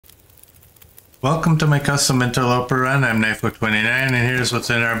Welcome to my custom Interloper run. I'm Knifebook29 and here's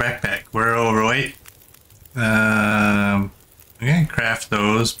what's in our backpack. We're overweight. I'm gonna craft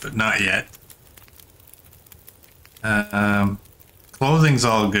those, but not yet. Clothing's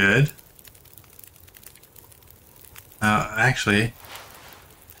all good. Actually,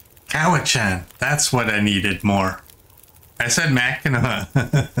 Kawachan. That's what I needed more. I said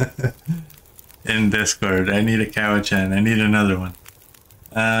Makina in Discord. I need a Kawachan. I need another one.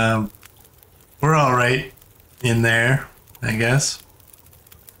 We're all right in there, I guess.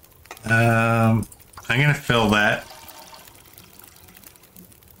 I'm gonna fill that.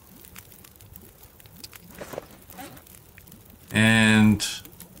 And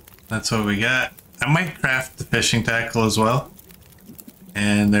that's what we got. I might craft the fishing tackle as well.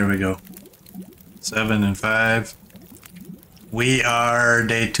 And there we go. 7 and 5. We are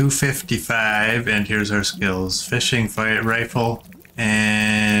day 255, and here's our skills. Fishing, fight, rifle,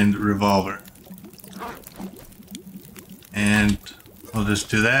 and revolver. And we'll just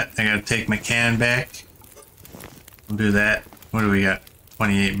do that. I gotta take my can back. We'll do that. What do we got?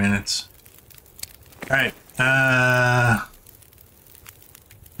 28 minutes. Alright.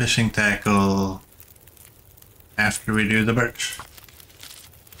 Fishing tackle after we do the birch.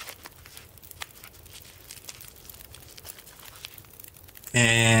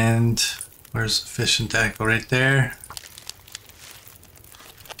 And where's the fishing tackle? Right there.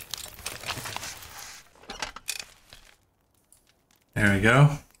 There we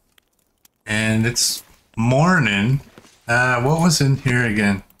go. And it's morning. What was in here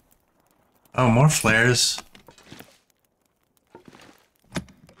again? Oh, more flares.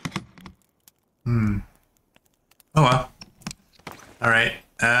 Oh well. Alright.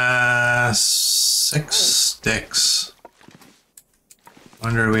 6 sticks.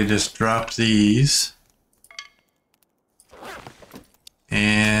 Wonder we just drop these.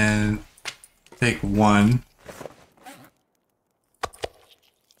 And take one.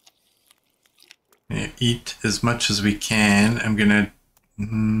 Eat as much as we can. I'm gonna...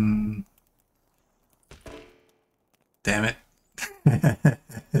 Damn it.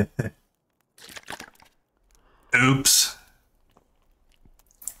 Oops.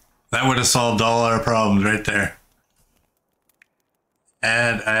 That would have solved all our problems right there.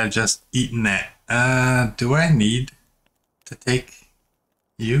 And I just eaten that. Do I need to take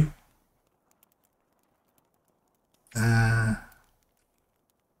you?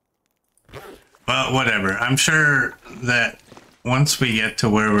 Well, whatever. I'm sure that once we get to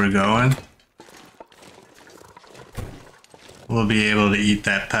where we're going, we'll be able to eat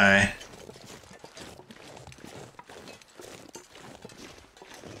that pie.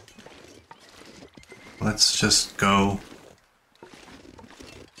 Let's just go.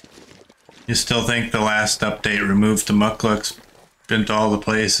 You still think the last update removed the mucklucks? Been to all the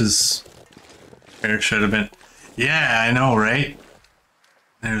places where it should have been. Yeah, I know, right?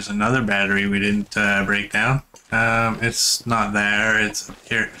 There's another battery we didn't break down. It's not there, it's up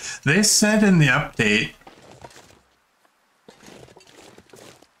here. They said in the update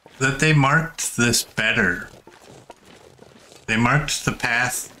that they marked this better. They marked the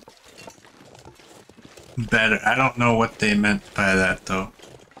path better. I don't know what they meant by that though.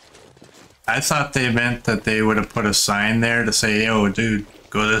 I thought they meant that they would have put a sign there to say, yo dude,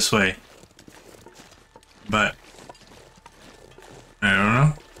 go this way. But I don't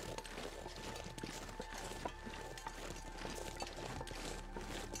know.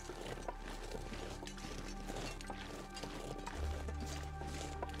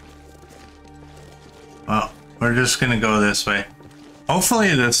 Well, we're just gonna go this way.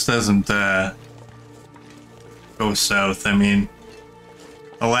 Hopefully this doesn't go south. I mean,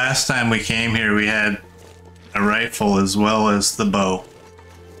 the last time we came here we had a rifle as well as the bow.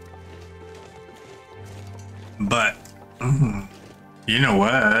 But you know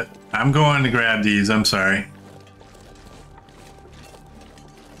what? I'm going to grab these. I'm sorry.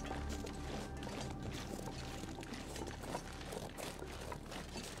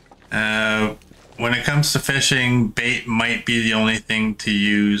 When it comes to fishing, bait might be the only thing to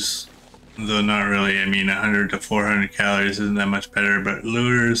use. Though not really. I mean, 100 to 400 calories isn't that much better, but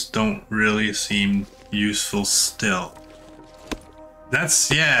lures don't really seem useful still. That's,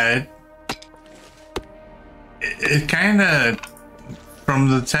 yeah, it kind of,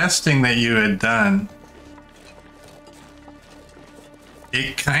 from the testing that you had done,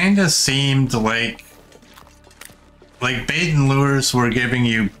 it kind of seemed like bait and lures were giving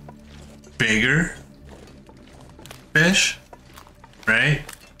you bigger fish, right?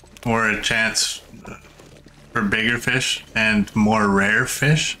 Or a chance for bigger fish and more rare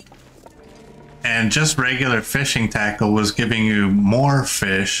fish. And just regular fishing tackle was giving you more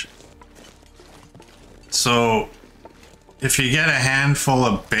fish So if you get a handful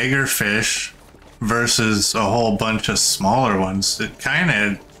of bigger fish versus a whole bunch of smaller ones, it kind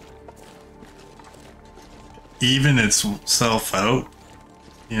of even itself out,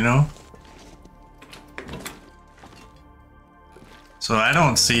 you know? So I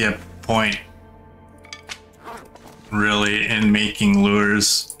don't see a point really in making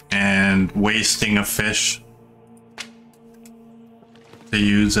lures and wasting a fish to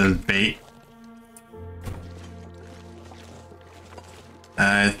use as bait.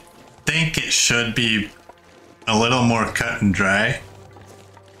 I think it should be a little more cut and dry.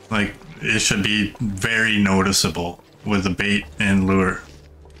 Like, it should be very noticeable with a bait and lure.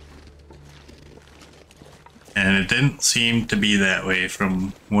 And it didn't seem to be that way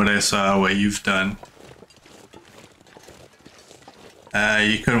from what I saw, what you've done.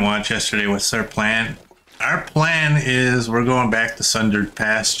 You couldn't watch yesterday. What's our plan? Our plan is we're going back to Sundered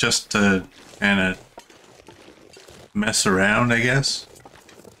Pass just to kind of mess around, I guess.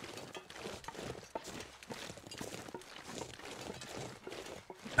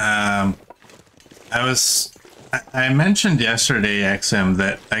 I mentioned yesterday, XM,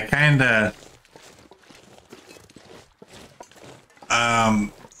 that I kind of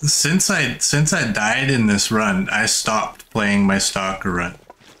since I died in this run, I stopped playing my stalker run,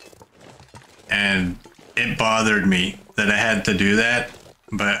 and it bothered me that I had to do that.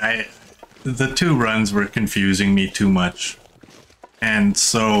 But the two runs were confusing me too much, and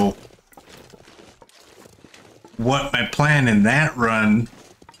so what my plan in that run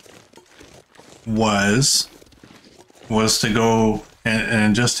was to go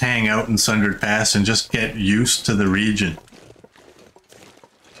and just hang out in Sundered Pass and just get used to the region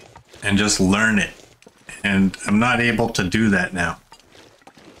and just learn it. And I'm not able to do that now.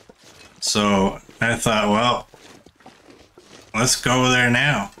 So I thought, well, let's go there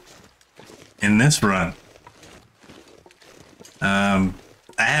now in this run. I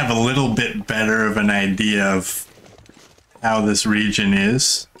have a little bit better of an idea of how this region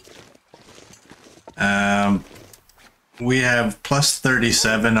is. We have plus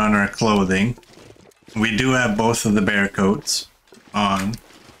 37 on our clothing. We do have both of the bear coats on.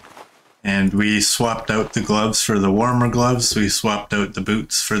 And we swapped out the gloves for the warmer gloves. We swapped out the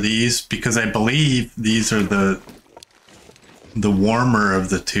boots for these because I believe these are the warmer of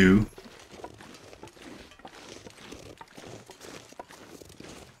the two.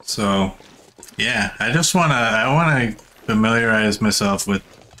 So, yeah, I wanna familiarize myself with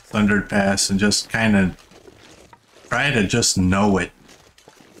Sundered Pass and just kind of try to just know it,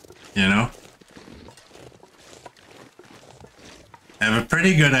 you know? I have a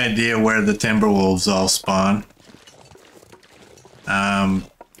pretty good idea where the Timberwolves all spawn.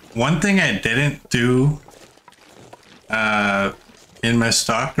 One thing I didn't do in my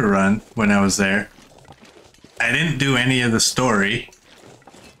stalker run when I was there, I didn't do any of the story,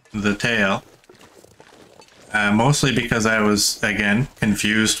 the tale. Mostly because I was, again,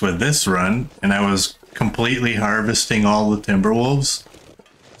 confused with this run, and I was completely harvesting all the Timberwolves,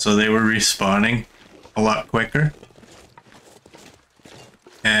 so they were respawning a lot quicker.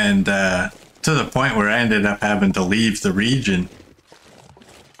 And to the point where I ended up having to leave the region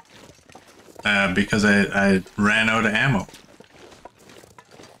because I ran out of ammo.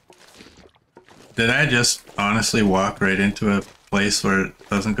 Did I just honestly walk right into a place where it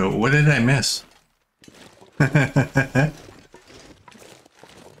doesn't go? What did I miss? I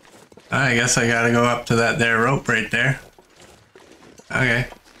guess I gotta go up to that there rope right there. Okay.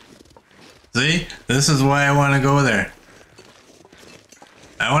 See? This is why I want to go there.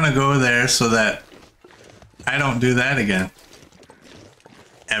 I want to go there so that I don't do that again.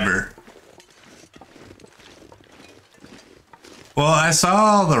 Ever. Well, I saw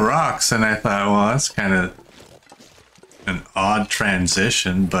all the rocks and I thought, well, that's kind of an odd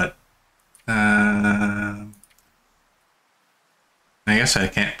transition, but I guess I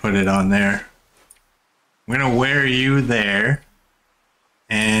can't put it on there. I'm gonna wear you there,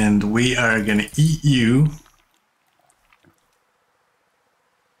 and we are gonna eat you.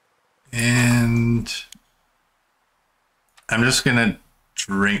 And I'm just gonna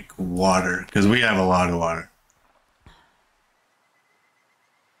drink water, because we have a lot of water.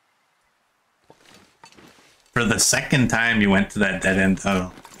 For the second time you went to that dead end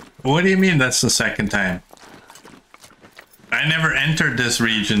tunnel. What do you mean that's the second time? I never entered this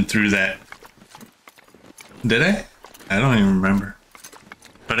region through that. Did I? I don't even remember.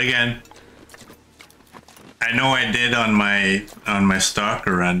 But again, I know I did on my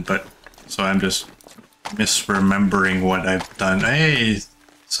stalker run, but so I'm just misremembering what I've done. Hey,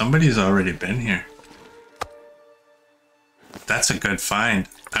 somebody's already been here. That's a good find.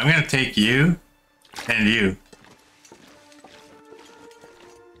 I'm gonna take you And you.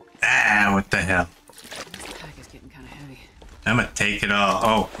 Ah, what the hell? This pack is getting kind of heavy. I'm gonna take it all.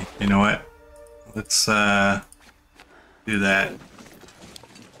 Oh, you know what? Let's do that.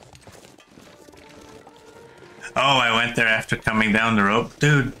 Oh, I went there after coming down the rope.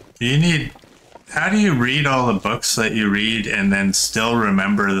 Dude, you need... How do you read all the books that you read and then still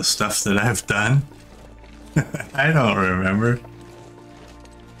remember the stuff that I've done? I don't remember.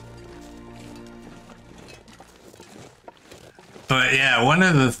 But yeah, one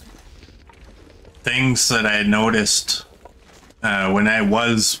of the things that I noticed when I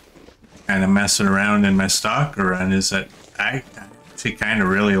was kind of messing around in my stalker run is that I actually kind of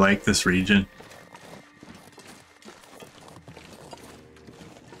really like this region.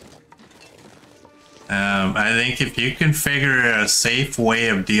 I think if you can figure a safe way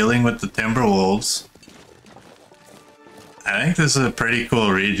of dealing with the Timberwolves, I think this is a pretty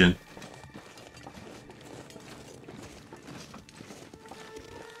cool region.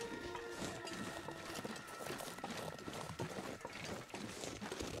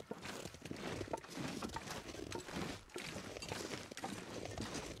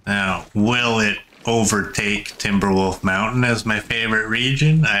 Now, will it overtake Timberwolf Mountain as my favorite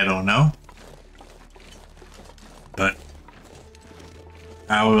region? I don't know. But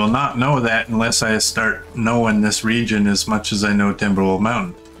I will not know that unless I start knowing this region as much as I know Timberwolf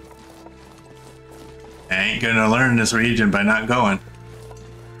Mountain. I ain't gonna learn this region by not going.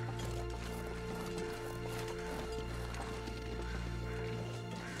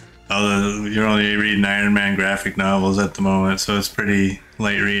 Although you're only reading Iron Man graphic novels at the moment, so it's pretty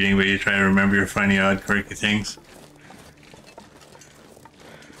light reading, but you try to remember your funny, odd, quirky things.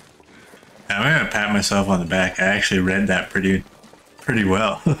 I'm gonna pat myself on the back. I actually read that pretty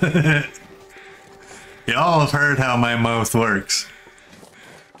well. Y'all have heard how my mouth works.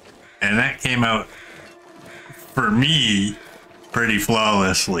 And that came out, for me, pretty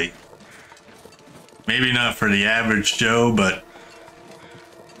flawlessly. Maybe not for the average Joe, but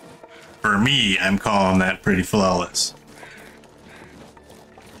for me, I'm calling that pretty flawless.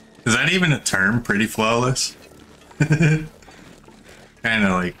 Is that even a term, pretty flawless? Kind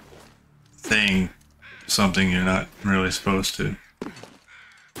of like saying something you're not really supposed to.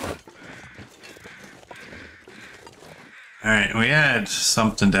 Alright, we had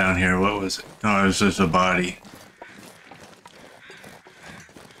something down here. What was it? Oh, it was just a body.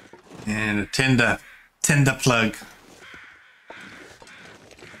 And a tinder plug.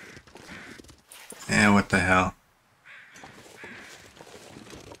 Yeah, what the hell?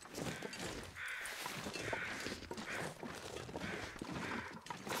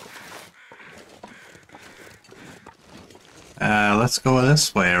 Let's go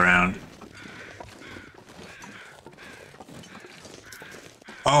this way around.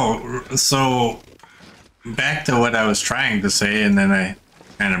 Oh, so back to what I was trying to say, and then I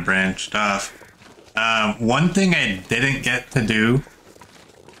kind of branched off. One thing I didn't get to do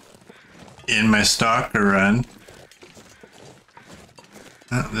in my stalker run,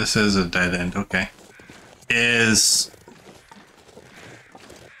 oh, this is a dead end, okay, is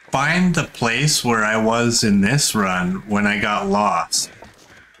find the place where I was in this run when I got lost.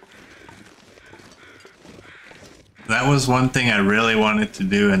 That was one thing I really wanted to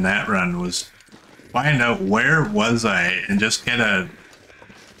do in that run, was find out where was I and just get a,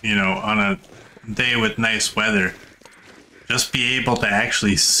 you know, on a day with nice weather, just be able to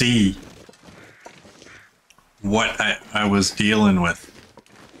actually see what I was dealing with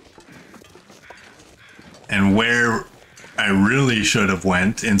and where I really should have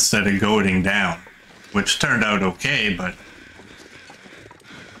went instead of goading down, which turned out okay, but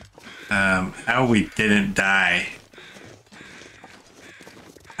how we didn't die,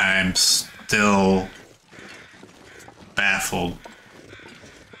 I'm still baffled.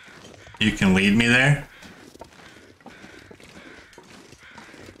 You can lead me there?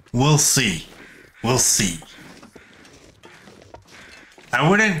 We'll see. We'll see. I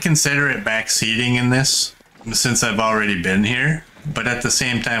wouldn't consider it backseating in this, since I've already been here, but at the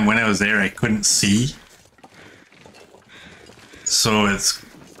same time, when I was there, I couldn't see. So it's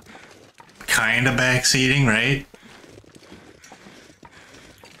kind of backseating, right?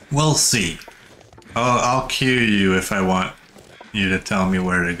 We'll see. I'll cue you if I want you to tell me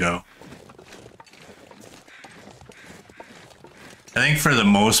where to go. I think for the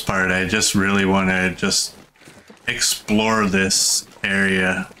most part, I just really want to just explore this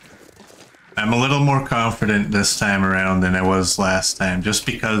area. I'm a little more confident this time around than I was last time, just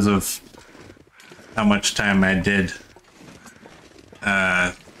because of how much time I did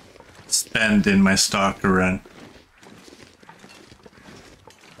spend in my stalker run.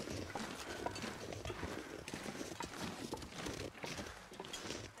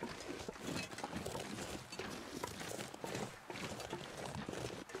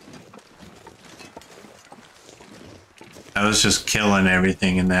 was just killing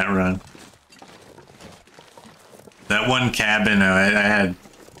everything in that run. That one cabin, I had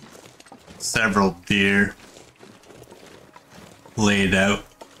several deer laid out.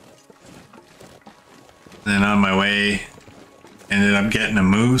 Then on my way, ended up getting a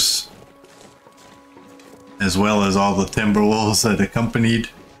moose, as well as all the timber wolves that accompanied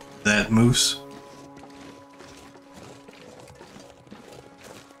that moose.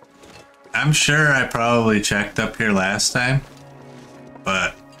 I'm sure I probably checked up here last time,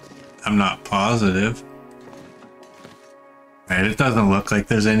 but I'm not positive. Right, it doesn't look like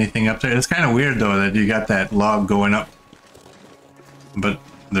there's anything up there. It's kind of weird though that you got that log going up, but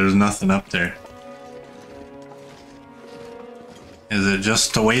there's nothing up there. Is it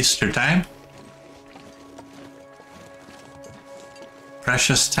just to waste your time?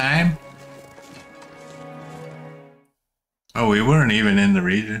 Precious time? Oh, we weren't even in the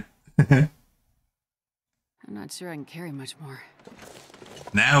region. I'm not sure I can carry much more.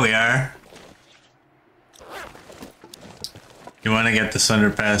 Now we are. You want to get the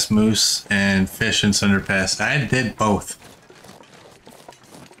Sunderpass moose and fish in Sunderpass. I did both.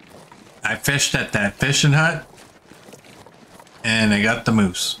 I fished at that fishing hut and I got the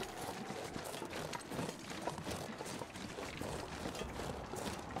moose.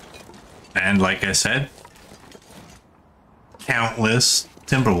 And like I said, countless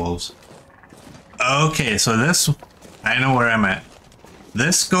timberwolves. Okay, so this, I know where I'm at.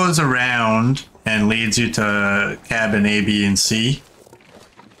 This goes around and leads you to cabin A, B, and C.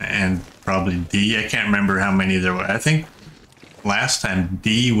 And probably D. I can't remember how many there were. I think last time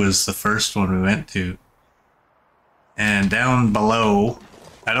D was the first one we went to. And down below,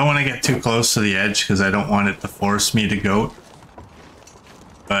 I don't want to get too close to the edge because I don't want it to force me to go.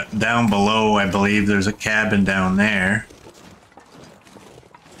 But down below, I believe there's a cabin down there.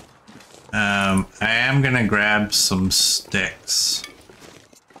 I am gonna grab some sticks.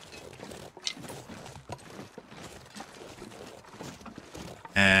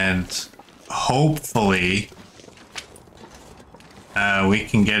 And hopefully, we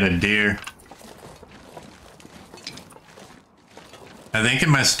can get a deer. I think in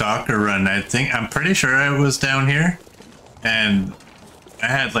my stalker run, I'm pretty sure I was down here. And I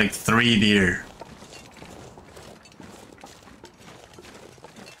had like 3 deer.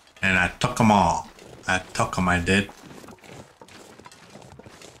 And I took them all. I did.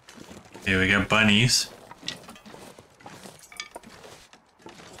 Here we got bunnies.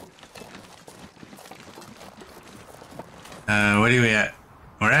 What are we at?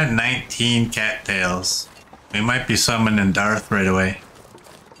 We're at 19 cattails. We might be summoning Darth right away.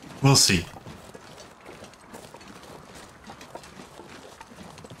 We'll see.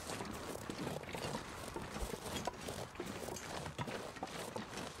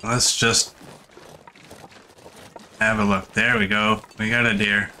 Let's just have a look. There we go. We got a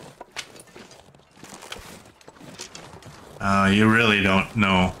deer. You really don't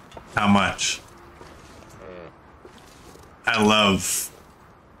know how much. I love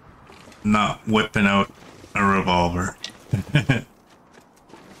not whipping out a revolver.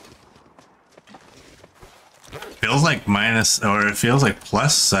 Feels like minus, or it feels like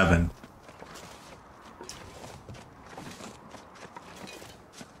 +7.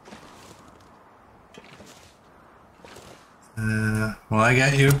 Well, I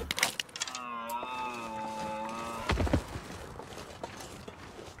got you.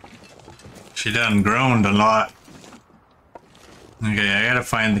 She done groaned a lot. Okay, I gotta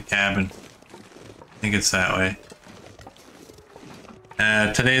find the cabin. I think it's that way.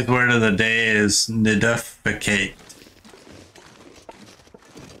 Today's word of the day is nidificate.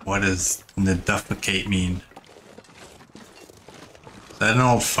 What does nidificate mean? Is that an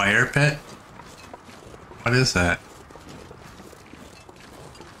old fire pit? What is that?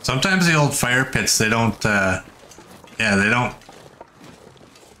 Sometimes the old fire pits, they don't, yeah, they don't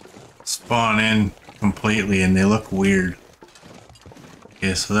spawn in completely and they look weird.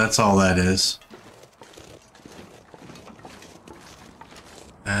 Okay, so that's all that is.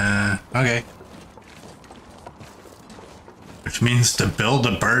 Okay. Which means to build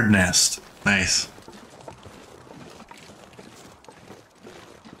a bird nest. Nice.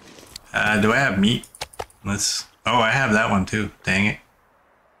 Do I have meat? Let's... Oh, I have that one too. Dang it.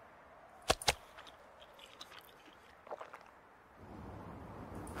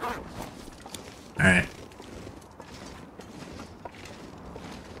 Alright.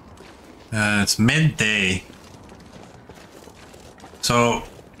 It's midday. So,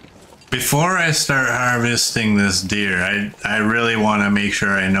 before I start harvesting this deer, I really want to make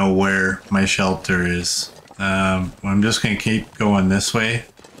sure I know where my shelter is. I'm just going to keep going this way.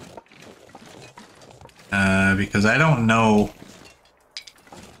 Because I don't know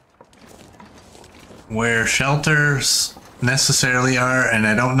where shelters necessarily are, and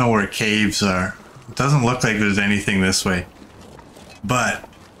I don't know where caves are. It doesn't look like there's anything this way. But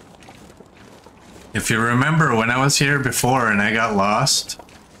if you remember when I was here before and I got lost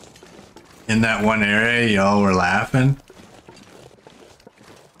in that one area, y'all were laughing.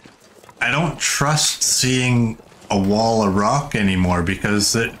 I don't trust seeing a wall of rock anymore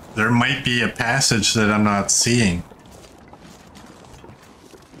because there might be a passage that I'm not seeing.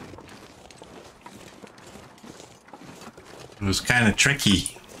 It was kind of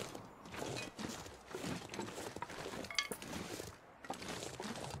tricky.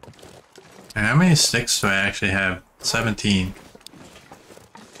 And how many sticks do I actually have? 17.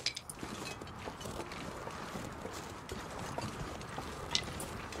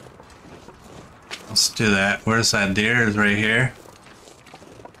 Let's do that. Where's that deer? Is right here.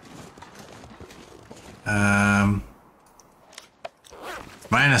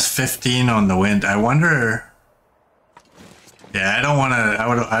 Minus 15 on the wind. I wonder. Yeah, I don't want to.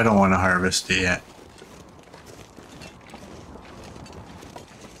 I don't want to harvest it yet.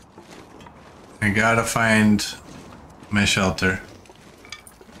 I gotta find my shelter.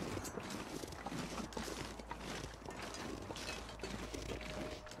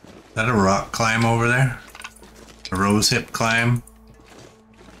 Is that a rock climb over there? A rose hip climb?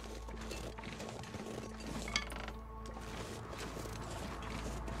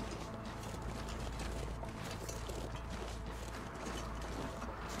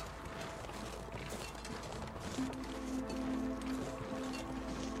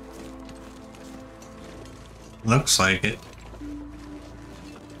 Looks like it.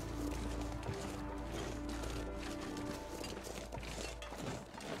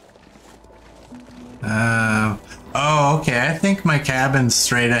 Oh, okay. I think my cabin's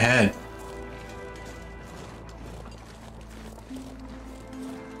straight ahead.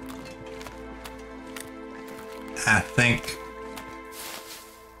 I think.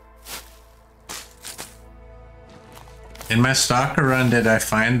 In my stalker run, did I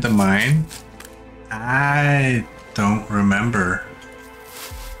find the mine? I don't remember,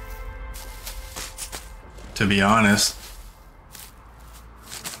 to be honest.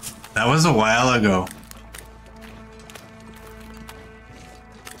 That was a while ago.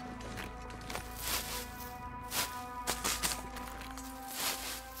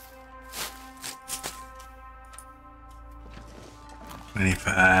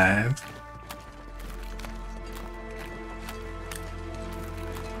 $25.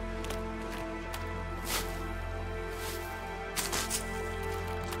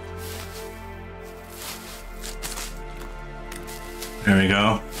 There we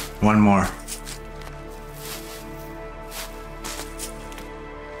go. One more.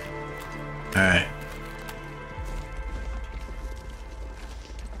 All right.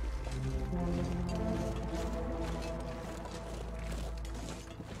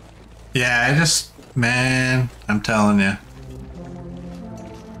 Yeah, man, I'm telling you.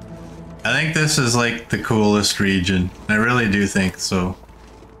 I think this is like the coolest region. I really do think so.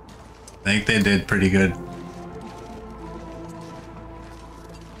 I think they did pretty good.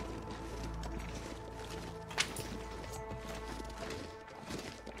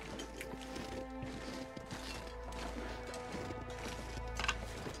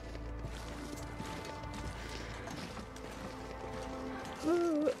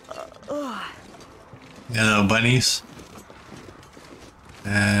 Yeah, little bunnies.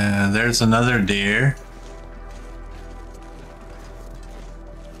 There's another deer.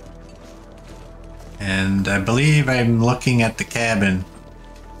 And I believe I'm looking at the cabin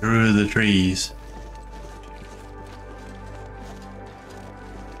through the trees.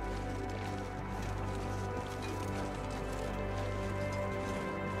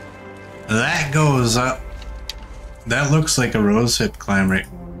 That goes up. That looks like a rosehip climb right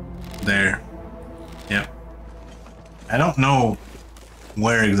there. Yep. I don't know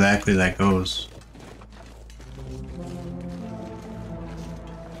where exactly that goes.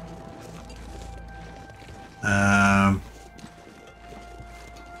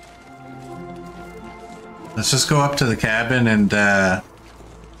 Let's just go up to the cabin and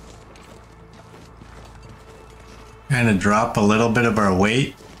kind of drop a little bit of our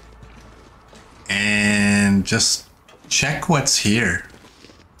weight and just check what's here.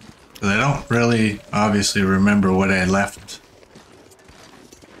 Because I don't really obviously remember what I left.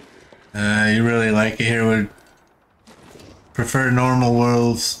 You really like it here? Would prefer normal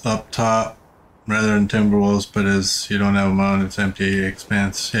worlds up top rather than timber walls, but as you don't have them on, it's empty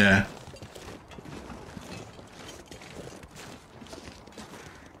expanse. Yeah.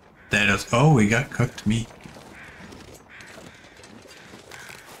 Potatoes. Oh, we got cooked meat.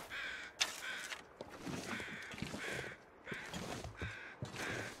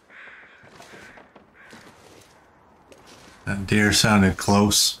 That deer sounded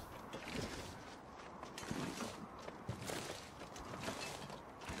close.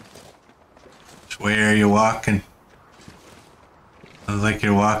 Which way are you walking? Sounds like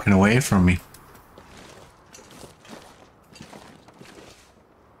you're walking away from me.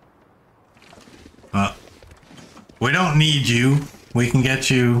 Well, we don't need you. We can get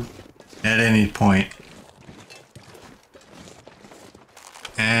you at any point.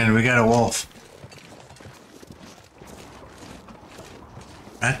 And we got a wolf.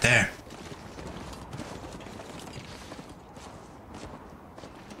 Right there.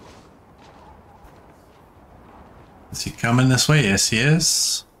 Is he coming this way? Yes, he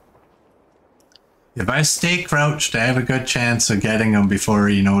is. If I stay crouched, I have a good chance of getting him before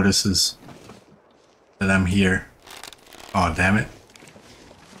he notices that I'm here. Oh, damn it.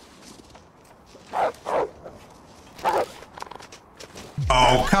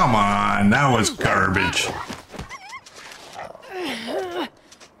 Oh, come on. That was garbage.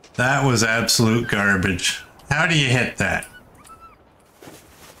 That was absolute garbage. How do you hit that?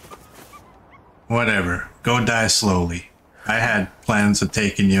 Whatever. Go die slowly. I had plans of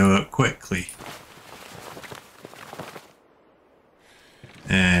taking you out quickly.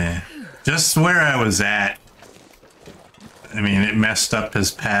 Just where I was at. I mean, it messed up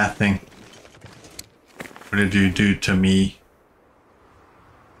his pathing. What did you do to me?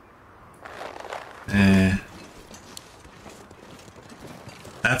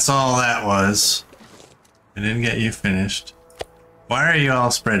 That's all that was. I didn't get you finished. Why are you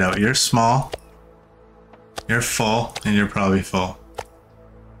all spread out? You're small. You're full, and you're probably full.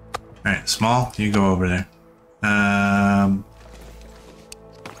 Alright, small, you go over there.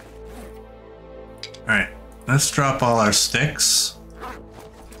 Alright, let's drop all our sticks.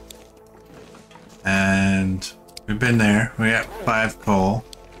 And we've been there. We got 5 coal.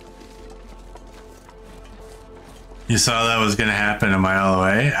 You saw that was going to happen a mile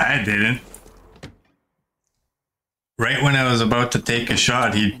away? I didn't. Right when I was about to take a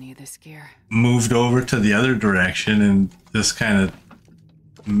shot, he moved over to the other direction and just kind of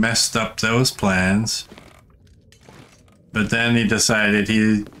messed up those plans. But then he decided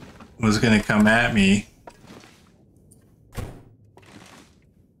he was going to come at me.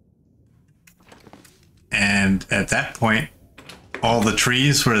 And at that point, all the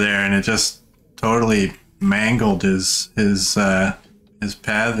trees were there and it just totally mangled his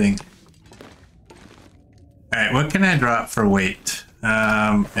pathing. Alright, what can I drop for weight?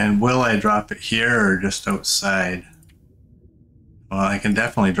 And will I drop it here or just outside? Well, I can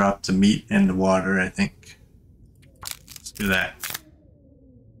definitely drop the meat in the water, I think. Let's do that.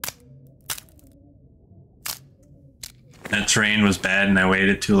 That terrain was bad and I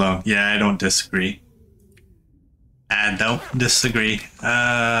waited too long. Yeah, I don't disagree. I don't disagree.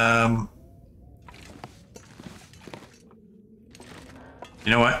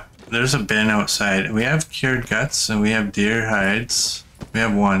 You know what? There's a bin outside. We have cured guts and we have deer hides. We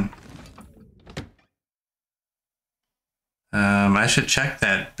have 1. I should check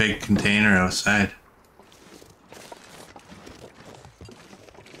that big container outside.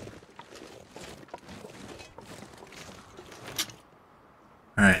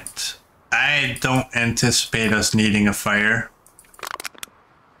 Alright. I don't anticipate us needing a fire.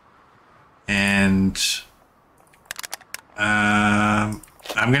 And I'm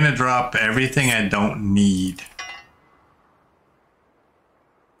gonna drop everything I don't need.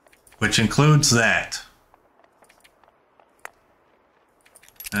 Which includes that.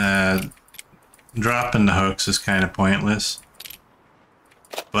 Dropping the hooks is kind of pointless.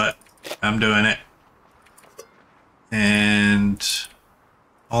 But I'm doing it. And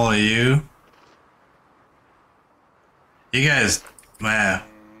all of you. You guys, wow.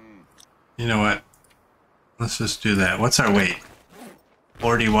 You know what? Let's just do that. What's our weight?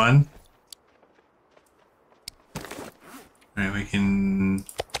 41. Alright, we can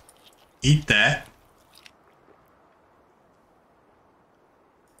eat that.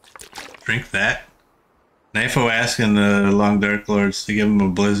 Drink that. Knifo asking the Long Dark Lords to give him a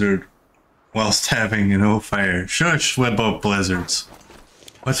blizzard whilst having no fire. Shush, what about blizzards?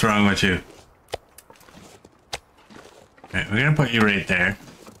 What's wrong with you? Alright, we're gonna put you right there.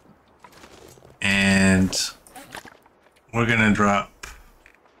 And we're gonna drop.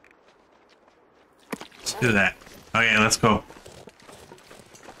 Let's do that. Okay, let's go.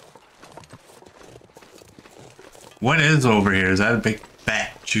 What is over here? Is that a big,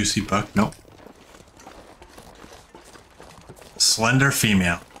 fat, juicy buck? Nope. Slender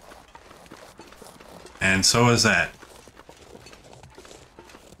female. And so is that.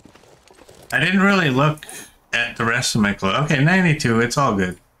 I didn't really look at the rest of my clothes. Okay, 92, it's all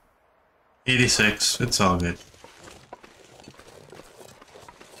good. 86, it's all good.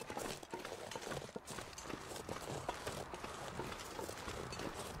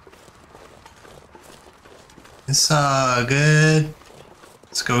 It's all good.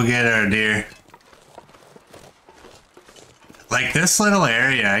 Let's go get our deer. Like this little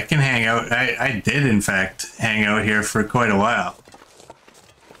area, I can hang out. I did, in fact, hang out here for quite a while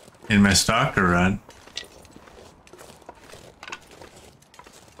in my stalker run.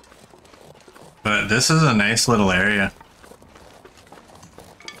 But this is a nice little area.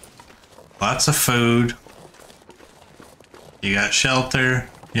 Lots of food. You got shelter.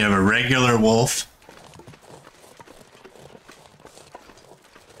 You have a regular wolf.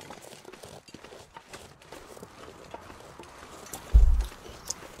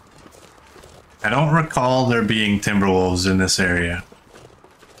 I don't recall there being timberwolves in this area.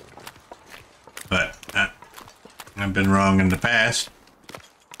 But I've been wrong in the past.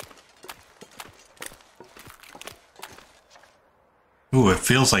 Ooh, it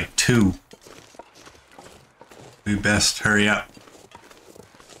feels like 2. We best hurry up.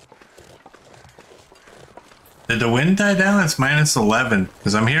 Did the wind die down? It's minus 11,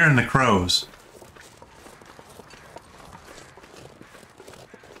 because I'm hearing the crows.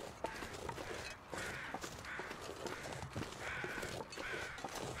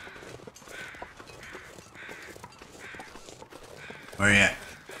 Where you at?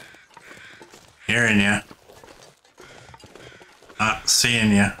 Hearing ya. Not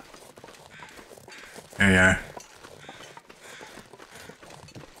seeing ya. There you are.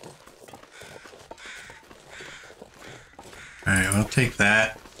 Alright, we'll take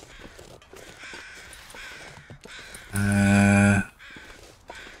that.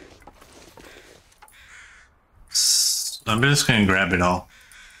 I'm just gonna grab it all.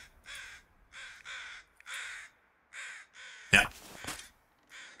 Yeah.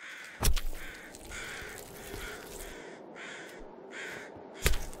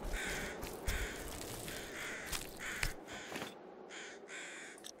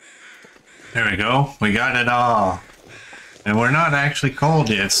 There we go. We got it all. And we're not actually cold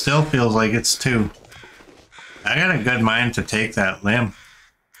yet. It still feels like it's 2. I got a good mind to take that limb.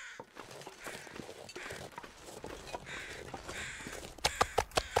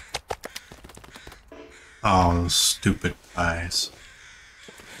 Oh, those stupid pies.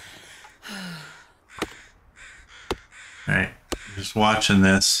 Alright, just watching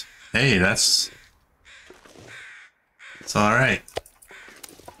this. Hey, it's alright.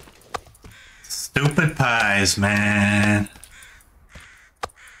 Stupid pies, man.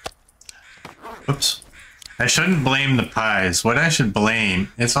 Oops. I shouldn't blame the pies. What I should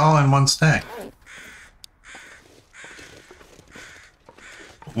blame, it's all in one stack.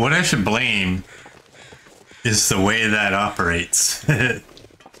 What I should blame is the way that operates. Yeah,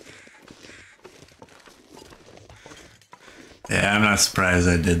 I'm not surprised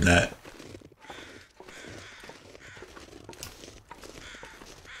I did that.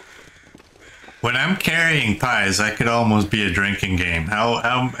 When I'm carrying pies, that could almost be a drinking game.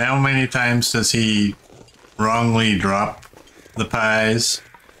 How many times does he wrongly drop the pies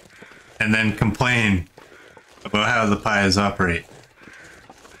and then complain about how the pies operate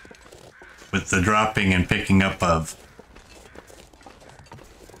with the dropping and picking up of?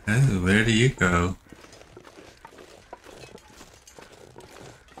 Oh, where do you go?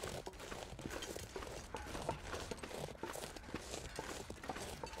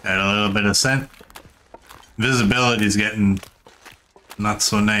 Got a little bit of scent. Visibility's getting not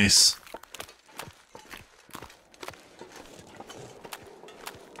so nice.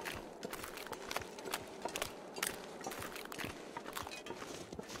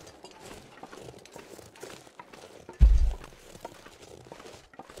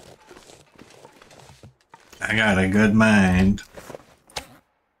 I got a good mind.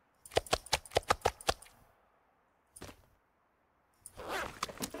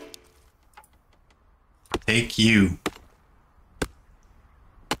 Take you.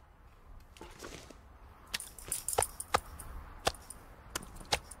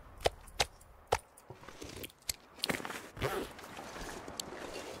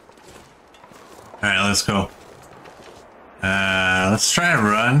 Alright, let's go. Let's try a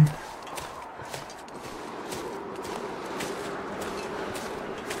run.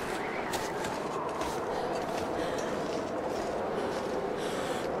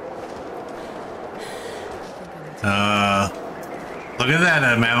 Look at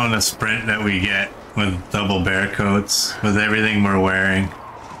that amount of sprint that we get with double bear coats, with everything we're wearing.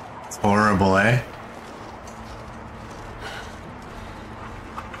 It's horrible, eh?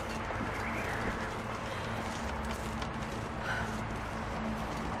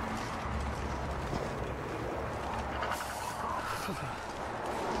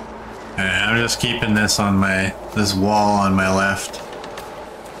 just keeping this on this wall on my left.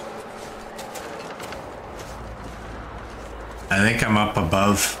 I think I'm up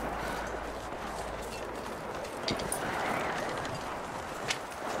above.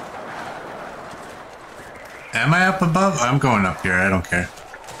 Am I up above? I'm going up here, I don't care.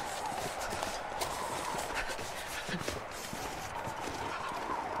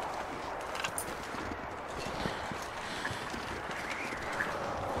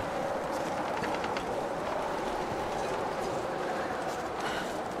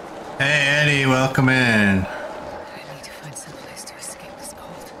 Hey Eddie, welcome in. I need to find some place to escape this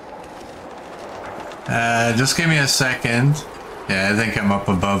cold. Just give me a second. Yeah, I think I'm up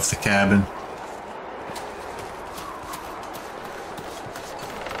above the cabin.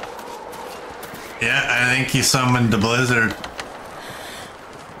 Yeah, I think he summoned the blizzard.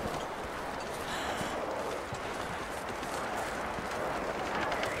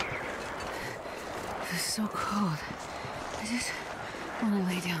 It's so cold. I just want to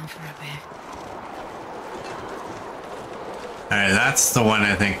lay down for a bit. Alright, that's the one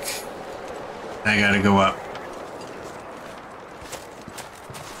I think. I gotta go up.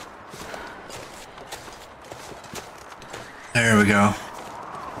 There we go.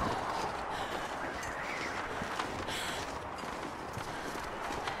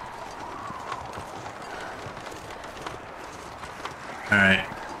 Alright.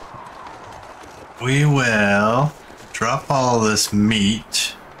 We will drop all this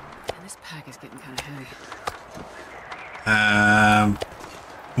meat. And this pack is getting kind of heavy.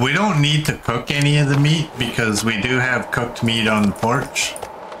 We don't need to cook any of the meat because we do have cooked meat on the porch.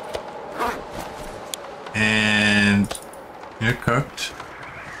 And you're cooked.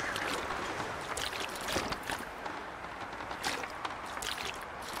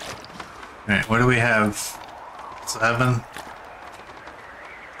 Alright, what do we have? 7?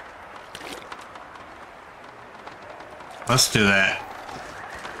 Let's do that.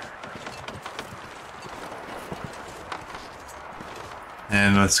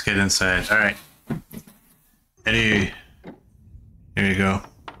 And let's get inside. Alright. Eddie, here you go.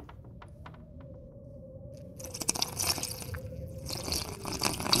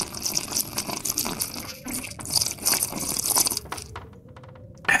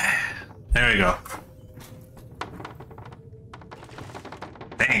 There we go.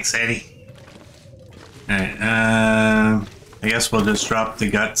 Thanks, Eddie. Alright, I guess we'll just drop the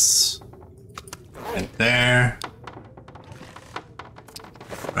guts right there.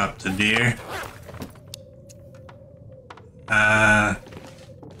 Drop the deer.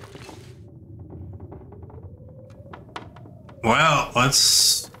 Well,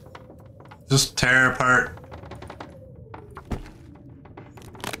 let's just tear apart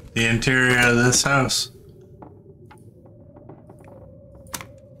the interior of this house.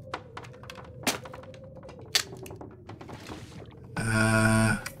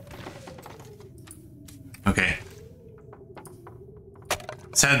 Okay.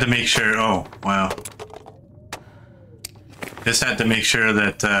 Just had to make sure. Oh, wow. Just had to make sure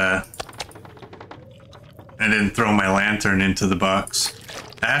that I didn't throw my lantern into the box.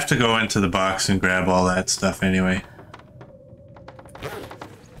 I have to go into the box and grab all that stuff anyway.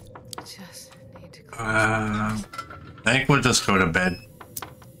 Just need to I think we'll just go to bed.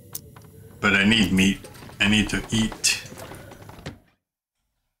 But I need meat. I need to eat.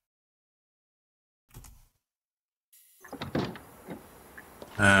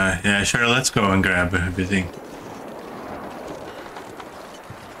 Yeah, sure, let's go and grab everything.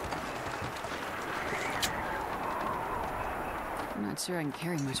 I'm not sure I can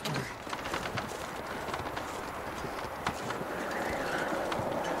carry much more.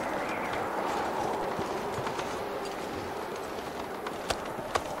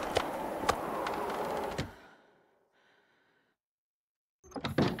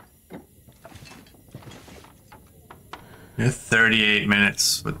 You're 38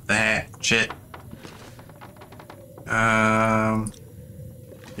 minutes with that shit.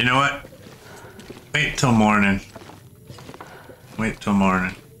 You know what? Wait till morning. Wait till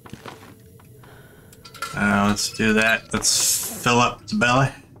morning. Let's do that. Let's fill up the belly.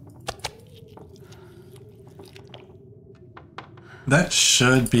 That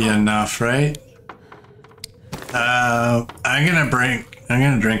should be enough, right? I'm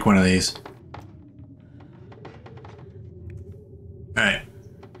gonna drink one of these. Alright.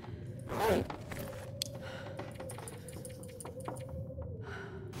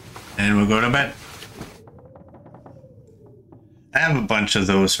 And we'll go to bed. I have a bunch of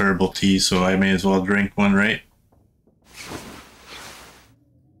those herbal teas, so I may as well drink one, right?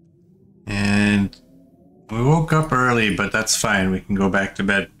 And we woke up early, but that's fine. We can go back to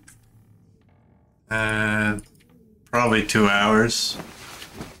bed. Probably 2 hours.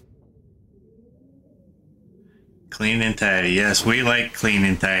 Clean and tidy. Yes, we like clean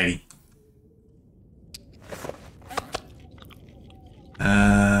and tidy.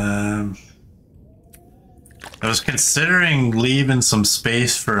 I was considering leaving some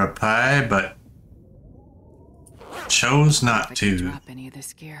space for a pie, but chose not to. Drop any of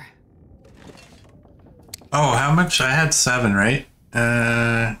this gear. Oh, how much? I had 7, right?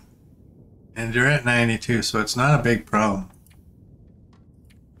 And you're at 92, so it's not a big problem.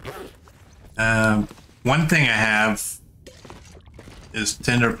 One thing I have is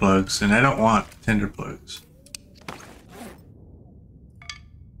tinder plugs, and I don't want tinder plugs.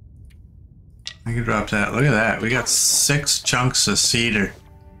 I can drop that. Look at that. We got 6 chunks of cedar.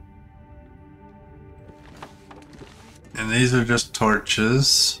 And these are just torches.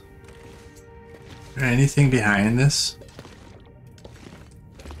 Is there anything behind this?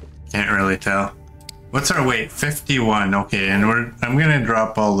 Can't really tell. What's our weight? 51. Okay, and I'm gonna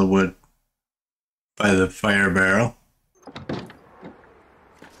drop all the wood by the fire barrel.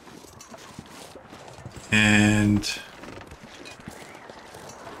 And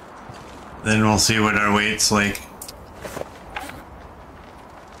then we'll see what our weight's like.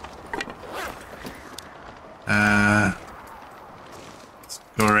 Let's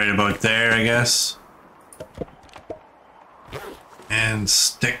go right about there, I guess. And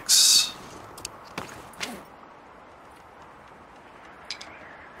sticks.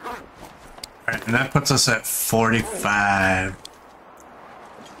 Alright, and that puts us at 45.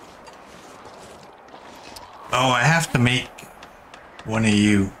 Oh, I have to make one of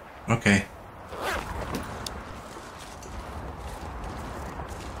you. Okay.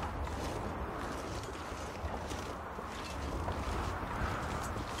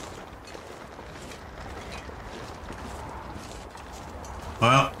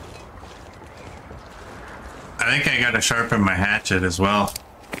 Well, I think I gotta sharpen my hatchet as well.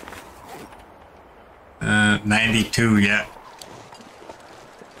 92, yeah.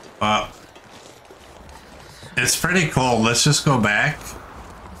 Well, it's pretty cold. Let's just go back.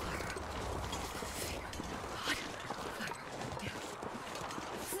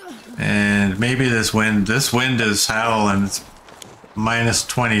 And maybe this wind is howling. It's minus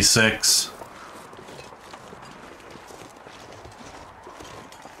 26.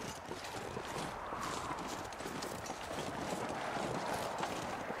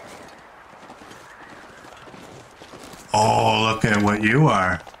 Oh, look at what you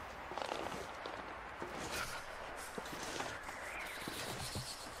are.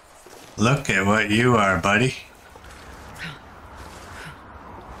 Look at what you are, buddy.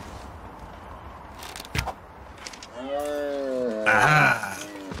 Aha!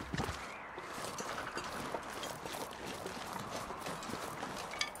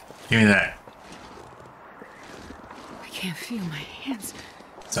 Give me that. I can't feel my hands.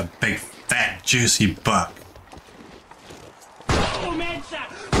 It's a big, fat, juicy buck. Boom headshot!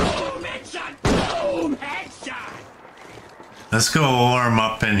 Boom headshot! Boom headshot! Let's go warm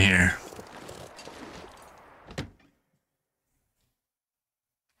up in here.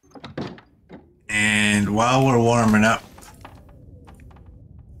 And while we're warming up,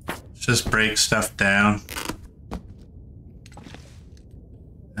 let's just break stuff down.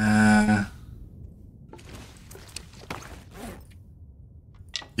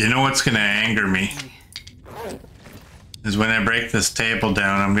 You know what's gonna anger me? Is when I break this table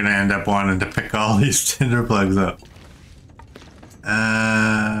down, I'm gonna end up wanting to pick all these tinder plugs up.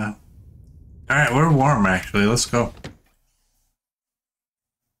 Alright, we're warm actually. Let's go.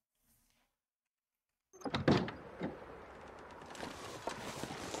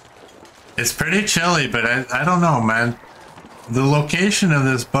 It's pretty chilly, but I don't know, man. The location of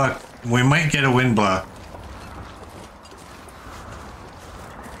this buck, we might get a wind block.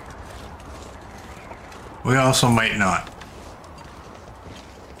 We also might not.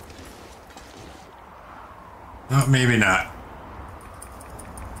 Oh, maybe not.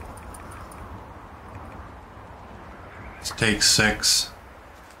 Let's take 6.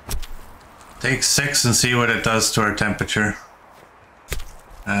 Take 6 and see what it does to our temperature.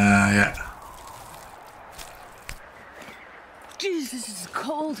 Yeah. Jeez, this is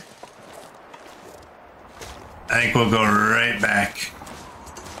cold. I think we'll go right back.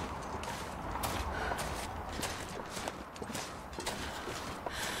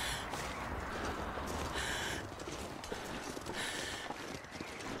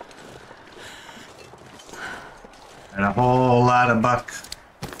 And a whole lot of buck.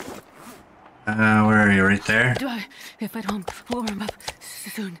 Where are you? Right there? If I don't warm up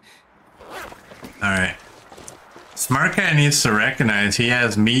soon. Alright. Smart guy needs to recognize he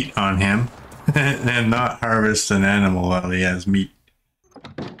has meat on him. and not harvest an animal while he has meat.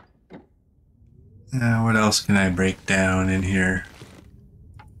 What else can I break down in here?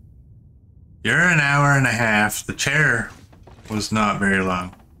 You're an hour and a half. The chair was not very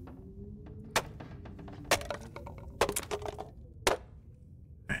long.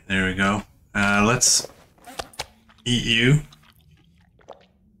 Right, there we go. Let's eat you.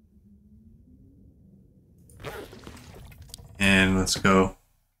 And let's go.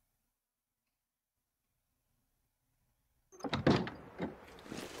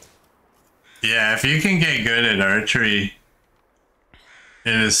 Yeah, if you can get good at archery,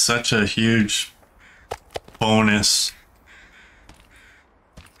 it is such a huge bonus.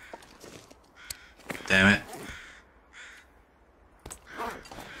 Damn it.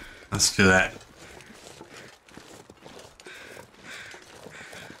 Let's do that.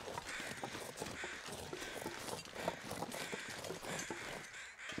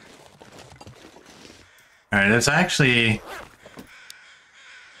 Alright, it's actually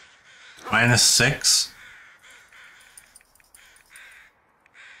 -6.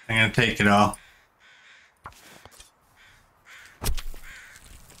 I'm gonna take it all.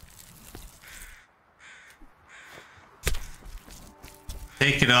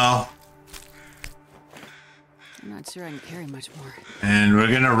 Take it all. I'm not sure I can carry much more. And we're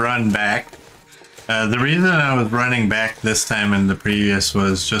gonna run back. The reason I was running back this time and the previous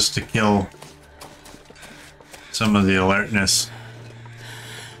was just to kill some of the alertness.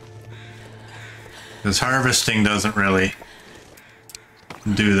 Because harvesting doesn't really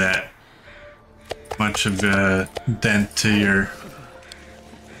do that much of a dent to your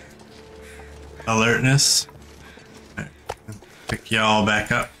alertness. Right. Pick y'all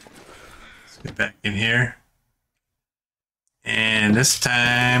back up. Let's get back in here. And this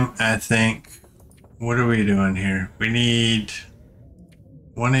time, I think, what are we doing here? We need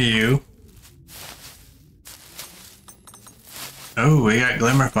one of you. Oh, we got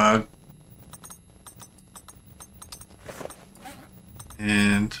glimmer fog.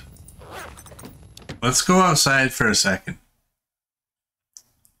 And let's go outside for a second.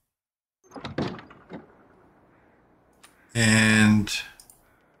 And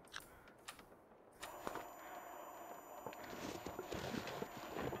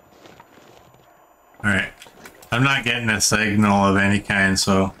all right, I'm not getting a signal of any kind,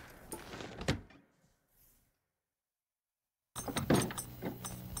 so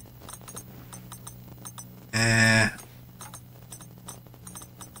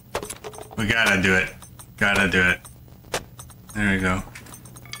we gotta do it. Gotta do it. There we go. All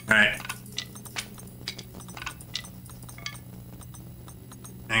right.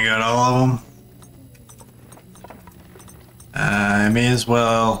 I got all of them. I may as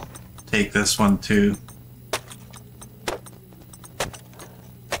well take this one too.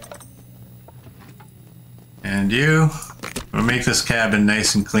 And you. We'll make this cabin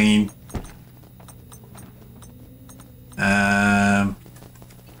nice and clean.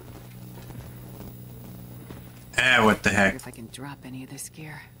 What the heck? If I can drop any of this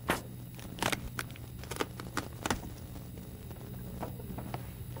gear.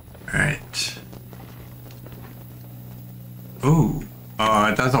 Alright. Ooh. Oh,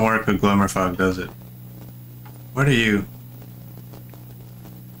 it doesn't work with glimmer fog, does it? What are you?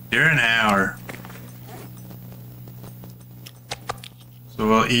 You're an hour. So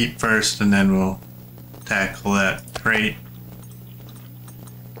we'll eat first and then we'll tackle that crate.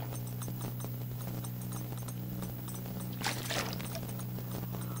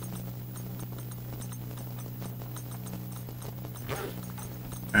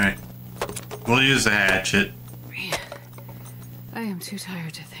 Alright. We'll use the hatchet. Man, I am too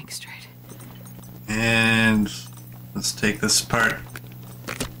tired to think straight. And let's take this apart.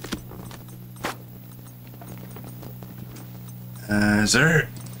 Is there...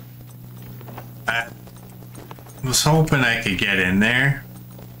 I was hoping I could get in there,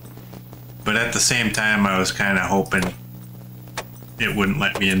 but at the same time I was kind of hoping it wouldn't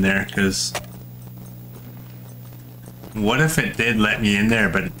let me in there, because what if it did let me in there,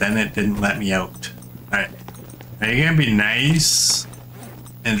 but then it didn't let me out? Alright. Are you gonna be nice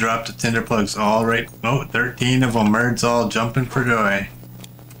and drop the tinder plugs all right? Oh, 13 of them. Merds all jumping for joy.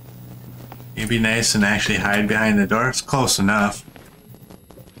 You be nice and actually hide behind the door. It's close enough.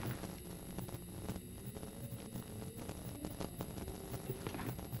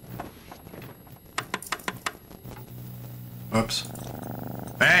 Whoops.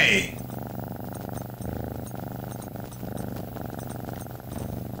 Hey!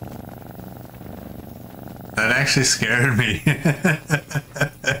 That actually scared me.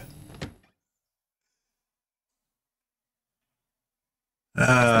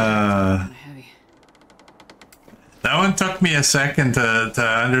 Heavy. me a second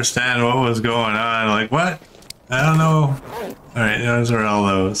to understand what was going on. Like, what? I don't know. Alright, those are all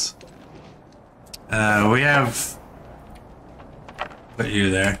those. We have... Put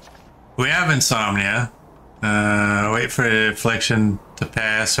you there. We have insomnia. Wait for the affliction to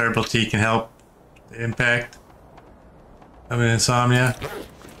pass. Herbal tea can help the impact of an insomnia.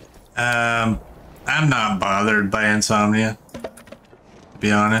 I'm not bothered by insomnia, to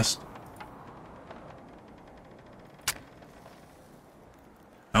be honest.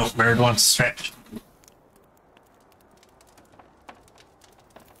 Oh, bird wants to stretch.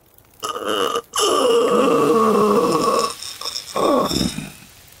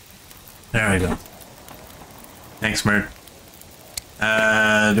 There we go. Thanks, bird.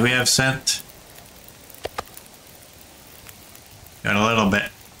 Do we have scent? Got a little bit.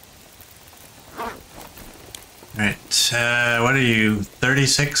 Alright, what are you?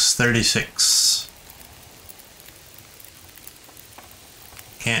 36? 36.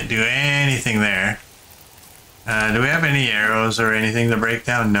 Can't do anything there. Do we have any arrows or anything to break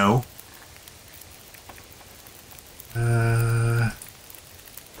down? No.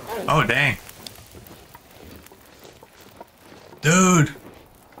 Oh, dang. Dude!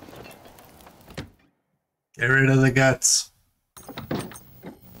 Get rid of the guts.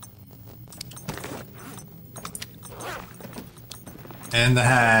 And the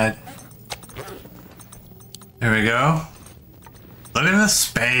hide. There we go. Look at the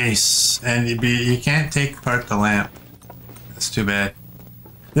space. And you can't take apart the lamp. That's too bad.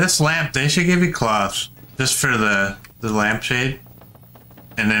 This lamp, they should give you cloth. Just for the lampshade.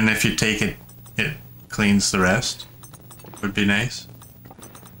 And then if you take it, it cleans the rest. Would be nice.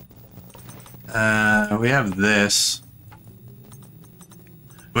 We have this.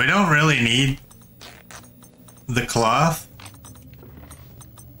 We don't really need the cloth.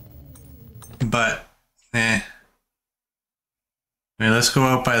 But, I mean, let's go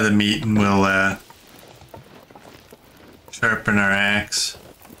out by the meat and we'll sharpen our axe.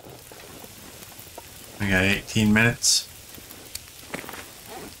 We got 18 minutes.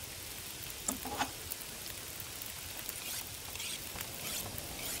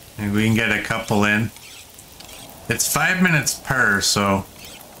 And we can get a couple in. It's 5 minutes per, so...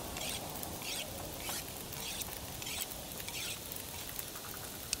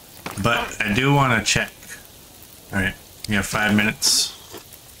 But I do want to check. Alright, we have 5 minutes.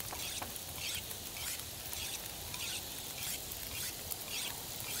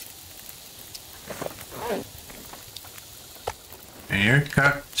 And you're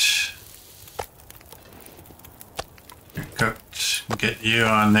cooked. You're cooked. Get you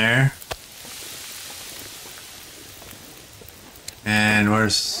on there. And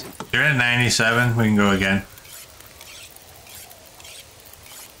where's... You're at 97. We can go again.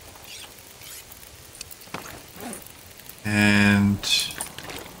 And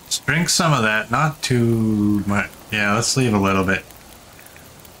let's drink some of that, not too much. Yeah, let's leave a little bit.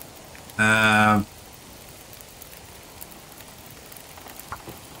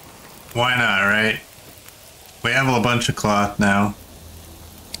 Why not, right? We have a bunch of cloth now.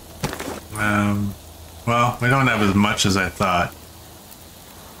 Well, we don't have as much as I thought.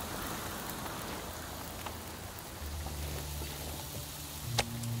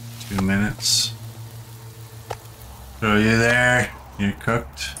 Two minutes. Throw you there. You're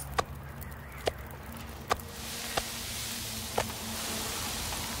cooked.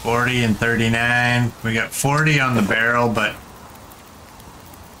 $40 and $39. We got 40 on the barrel, but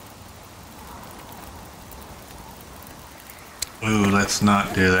ooh, let's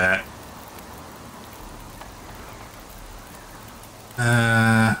not do that.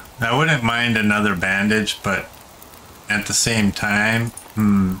 I wouldn't mind another bandage, but at the same time,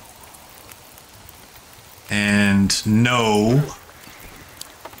 And no,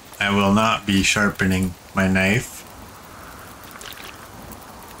 I will not be sharpening my knife.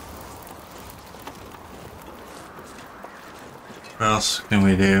 What else can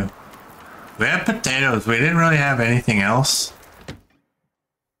we do? We have potatoes. We didn't really have anything else.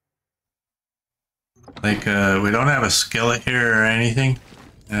 Like, we don't have a skillet here or anything.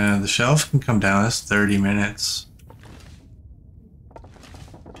 The shelf can come down. That's 30 minutes.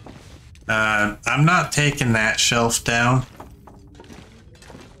 I'm not taking that shelf down.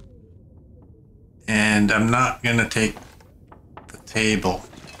 And I'm not gonna take the table.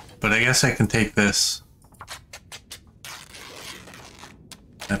 But I guess I can take this.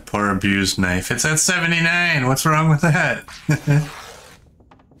 That poor abused knife. It's at 79! What's wrong with that?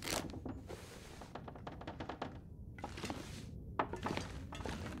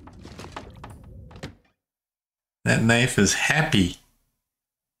 That knife is happy.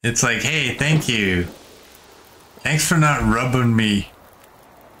 It's like, hey, thank you. Thanks for not rubbing me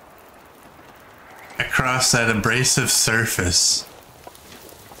across that abrasive surface.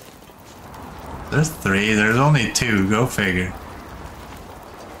 There's 3, there's only 2, go figure.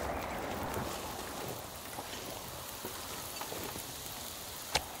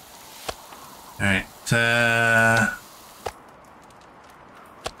 Alright,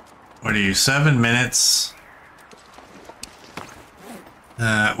 what are you, 7 minutes?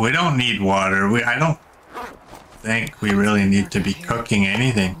 We don't need water. I don't think we really need to be cooking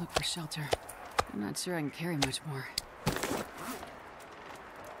anything. Look for shelter. I'm not sure I can carry much more.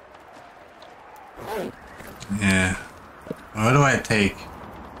 Yeah. What do I take?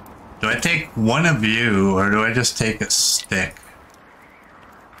 Do I take one of you, or do I just take a stick?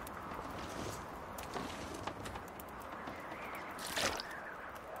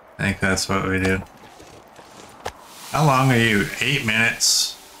 I think that's what we do. How long are you? 8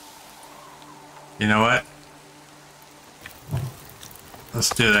 minutes. You know what? Let's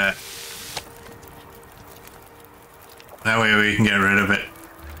do that. That way we can get rid of it.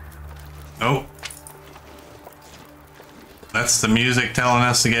 Oh. That's the music telling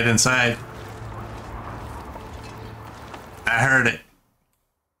us to get inside. I heard it.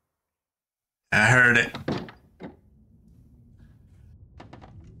 I heard it.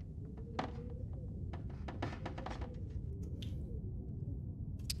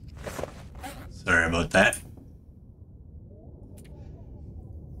 Sorry about that.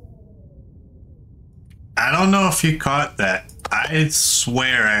 I don't know if you caught that. I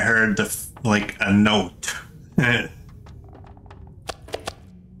swear I heard like a note.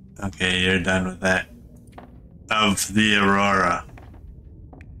 Okay, you're done with that. Of the Aurora.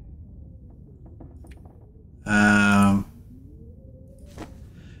 Man,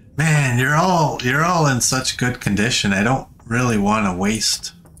 you're all in such good condition. I don't really want to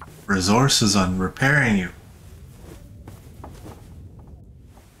waste resources on repairing you.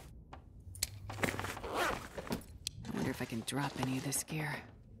 I wonder if I can drop any of this gear.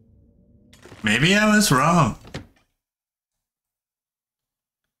 Maybe I was wrong.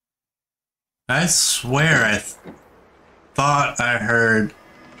 I swear I thought I heard...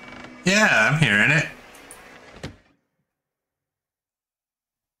 Yeah, I'm hearing it.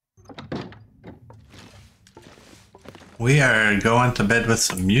 We are going to bed with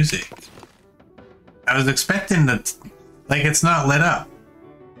some music. I was expecting that, like, it's not lit up.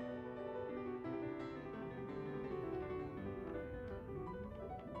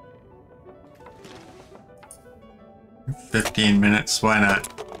 "15 minutes, why not?"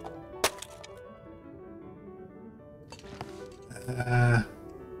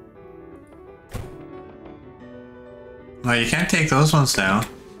 Well, you can't take those ones down.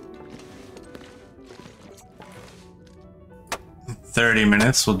 30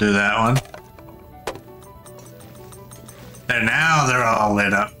 minutes, we'll do that one. And now they're all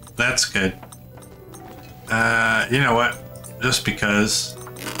lit up. That's good. You know what? Just because.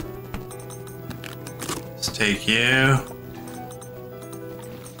 Let's take you.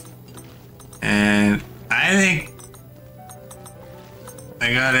 And I think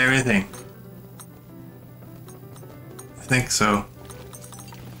I got everything. I think so.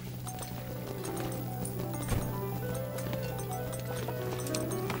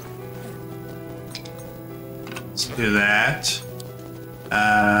 Let's do that.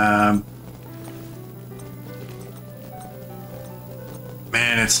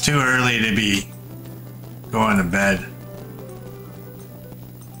 Man, it's too early to be going to bed.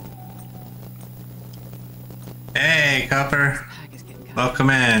 Hey, Copper. Welcome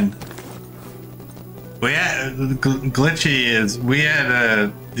in. We had glitchy is we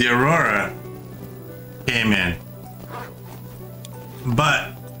had the Aurora came in,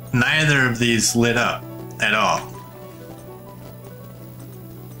 but neither of these lit up at all.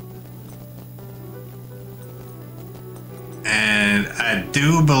 And I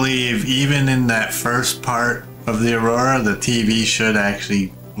do believe even in that first part of the Aurora, the TV should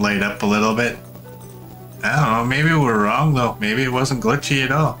actually light up a little bit. I don't know, maybe we're wrong though. Maybe it wasn't glitchy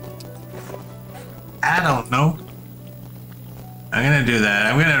at all. I don't know. I'm gonna do that.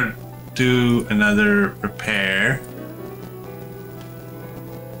 I'm gonna do another repair.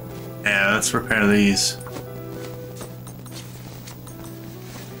 Yeah, let's repair these.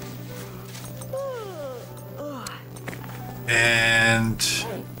 And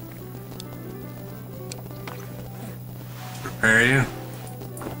repair you.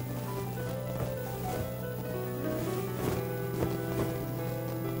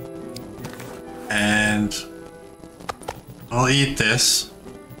 And I'll eat this.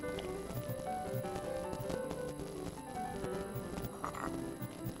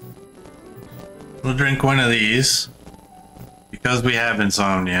 We'll drink one of these because we have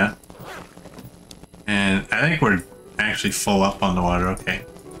insomnia. And I think we're actually full up on the water. Okay.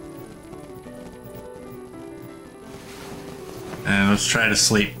 And let's try to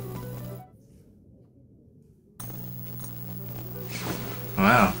sleep.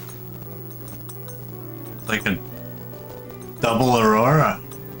 Wow. Like a double aurora.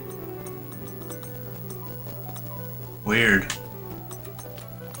 Weird.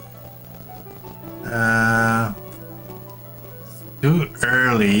 Too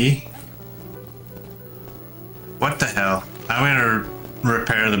early. What the hell? I'm gonna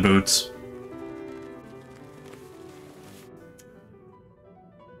repair the boots.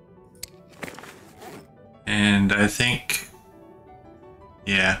 And I think,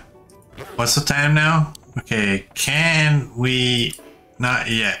 yeah. What's the time now? Okay, can we? Not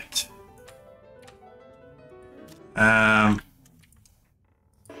yet. I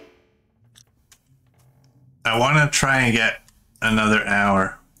want to try and get another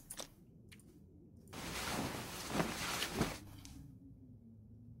hour.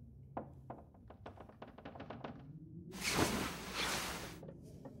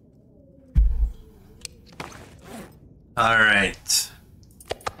 All right.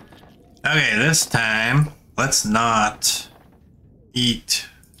 Okay, this time, let's not eat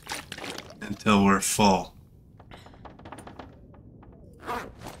until we're full.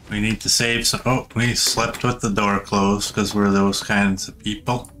 We need to save some. Oh, we slept with the door closed because we're those kinds of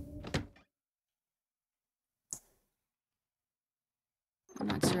people. I'm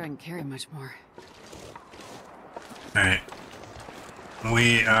not sure I can carry much more. Alright.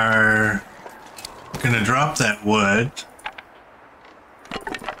 We are gonna drop that wood.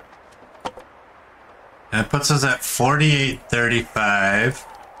 That puts us at 48.35.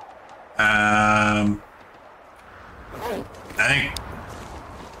 I think.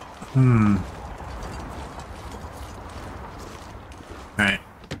 Alright.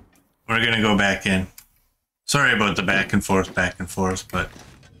 We're gonna go back in. Sorry about the back and forth, but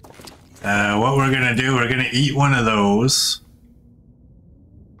what we're gonna do, we're gonna eat one of those.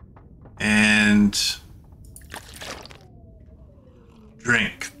 And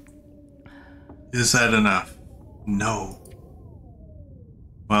drink. Is that enough? No.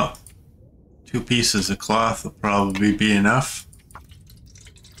 Well, 2 pieces of cloth will probably be enough.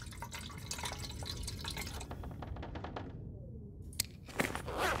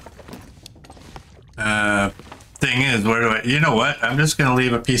 Thing is, where do I, you know what? I'm just gonna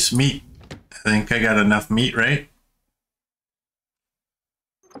leave a piece of meat. I think I got enough meat, right?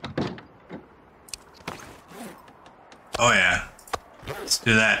 Oh yeah. Let's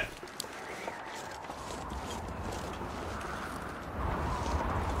do that.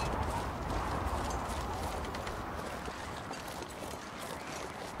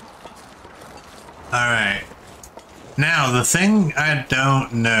 Alright. Now, the thing I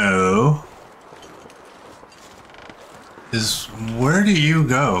don't know is, where do you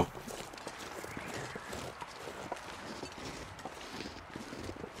go?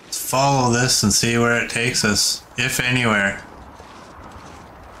 Let's follow this and see where it takes us, if anywhere.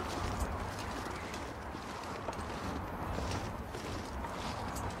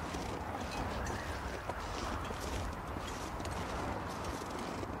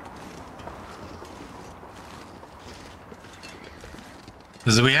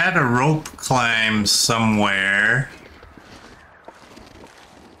 Because we had a rope climb somewhere.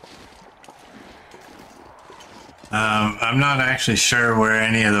 I'm not actually sure where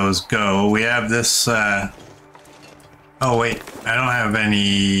any of those go. We have this, oh wait, I don't have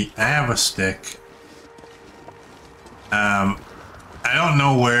any, I have a stick. I don't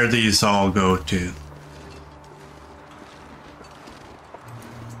know where these all go to.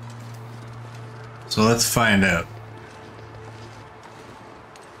 So let's find out.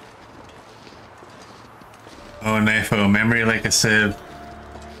 Oh, Knifo, memory like a sieve.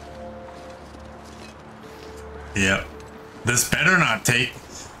 Yep. This better not take...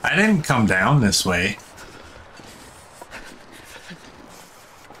 I didn't come down this way.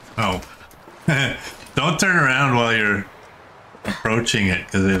 Oh. Don't turn around while you're approaching it,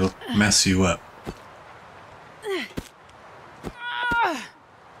 because it'll mess you up.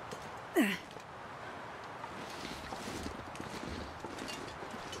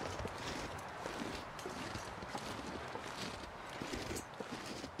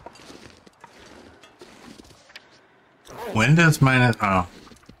 Wind is minus... oh.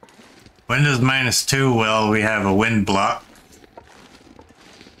 Wind is -2. Well, we have a wind block.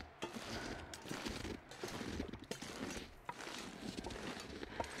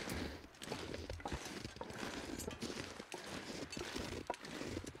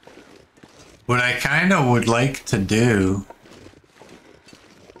 What I kind of would like to do...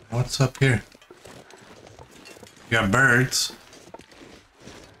 What's up here? You got birds.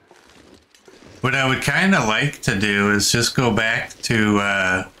 What I would kind of like to do is just go back to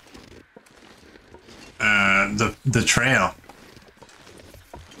the trail.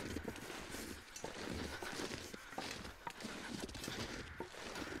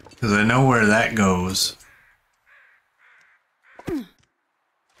 Because I know where that goes.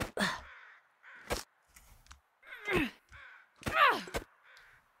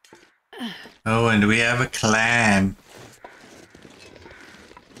 Oh, and we have a climb.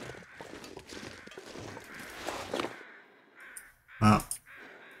 Well.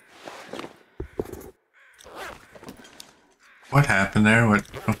 What happened there? What?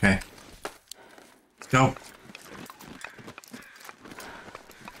 Okay. Let's go.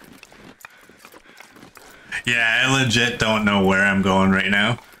 Yeah, I legit don't know where I'm going right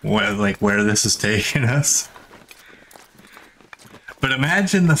now. Where this is taking us. But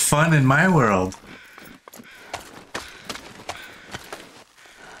imagine the fun in my world.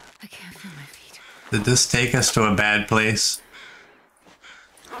 I can't feel my feet. Did this take us to a bad place?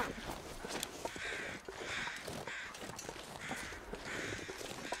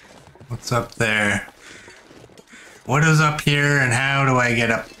 What's up there? What is up here and how do I get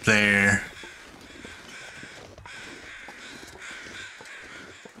up there?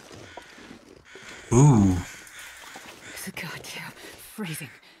 Ooh. It's a goddamn freezing.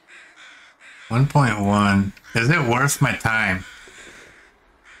 1.1. Is it worth my time?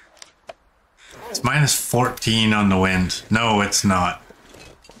 It's minus 14 on the wind. No, it's not.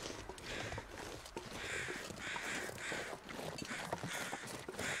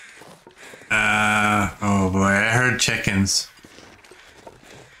 Oh boy, I heard chickens.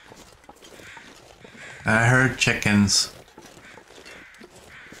 I heard chickens.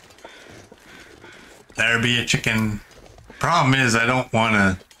 There be a chicken. Problem is, I don't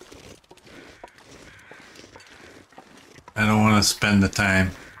want to spend the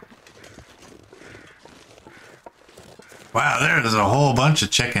time. Wow, there's a whole bunch of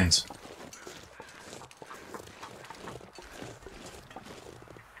chickens.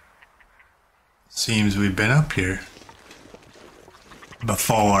 Seems we've been up here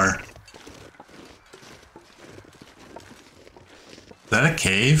before. Is that a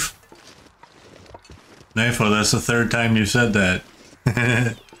cave? Knifo, that's the third time you said that.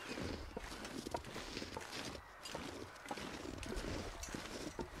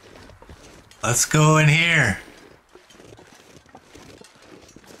 Let's go in here.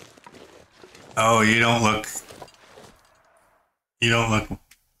 Oh, you don't look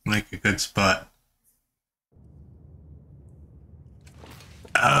like a good spot.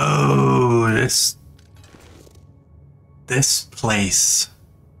 Oh, this place.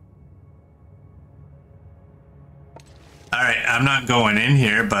 Alright, I'm not going in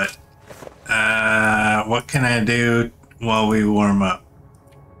here, but what can I do while we warm up?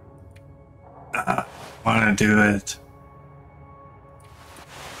 Want to do it.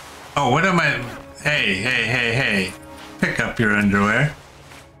 Oh, what am I? Hey. Pick up your underwear.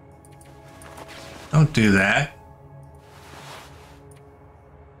 Don't do that.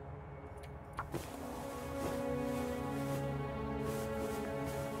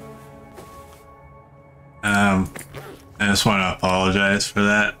 I just want to apologize for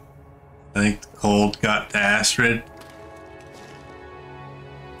that. I think the cold got to Astrid.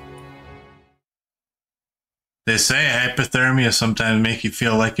 They say hypothermia sometimes make you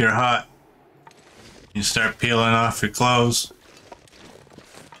feel like you're hot. You start peeling off your clothes.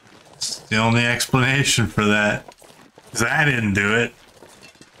 It's the only explanation for that. 'Cause I didn't do it.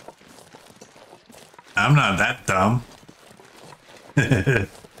 I'm not that dumb.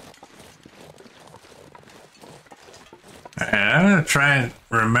 Alright, I'm gonna try and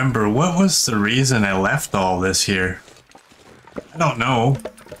remember what was the reason I left all this here. I don't know,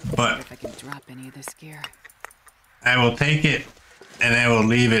 but If I can drop any of this gear. I will take it and I will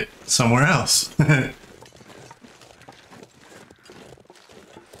leave it somewhere else.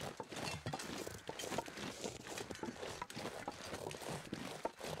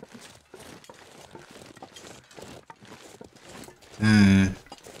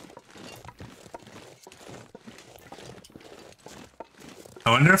 I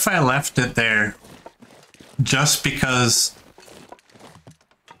wonder if I left it there just because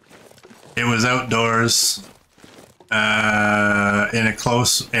it was outdoors in a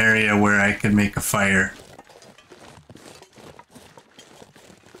close area where I could make a fire.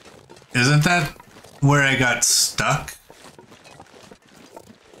 Isn't that where I got stuck?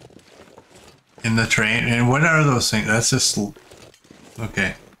 In the train? And what are those things? That's just...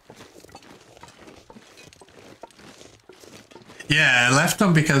 Okay. Yeah, I left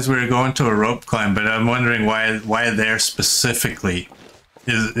them because we were going to a rope climb, but I'm wondering why there specifically.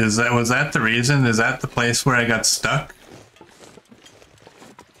 Was that the reason? Is that the place where I got stuck?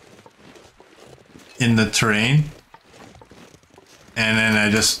 In the terrain? And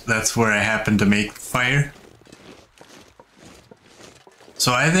then that's where I happened to make fire.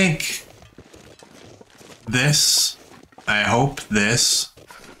 So I think I hope this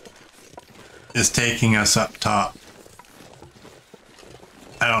is taking us up top.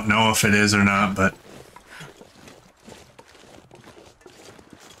 I don't know if it is or not, but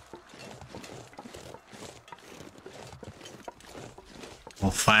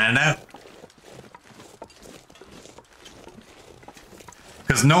we'll find out.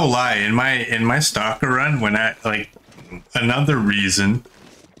 Because no lie, in my stalker run, when another reason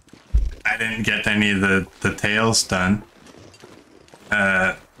I didn't get any of the tails done,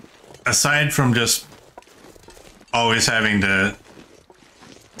 aside from just always having to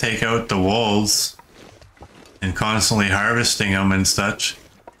take out the wolves and constantly harvesting them and such,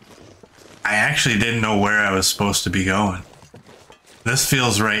 I actually didn't know where I was supposed to be going. This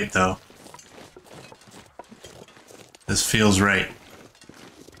feels right, though. This feels right.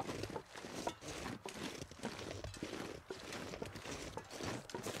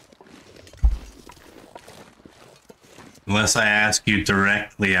 Unless I ask you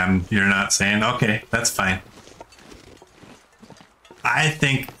directly, you're not saying, okay, that's fine. I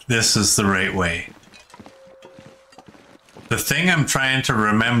think this is the right way. The thing I'm trying to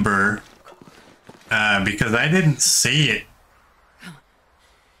remember, because I didn't see it.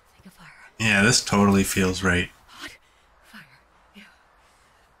 Think of fire. Yeah, this totally feels right. Hot fire.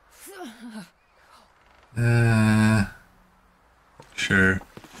 Yeah. Sure.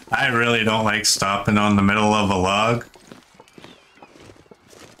 I really don't like stopping on the middle of a log.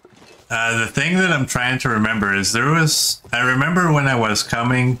 The thing that I'm trying to remember is I remember when I was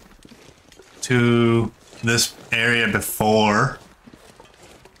coming to this area before.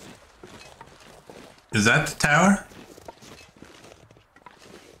 Is that the tower?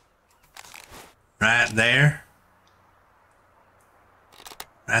 Right there?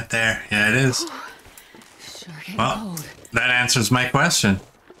 Right there. Yeah, it is. Sure getting Well, cold. that answers my question.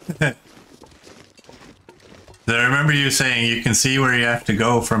 I remember you saying you can see where you have to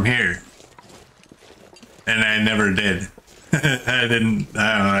go from here. And I never did. I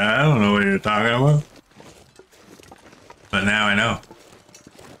don't know what you're talking about. But now I know.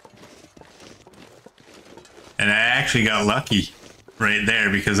 And I actually got lucky right there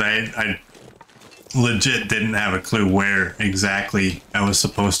because I legit didn't have a clue where exactly I was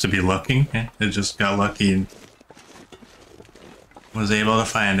supposed to be looking. I just got lucky and was able to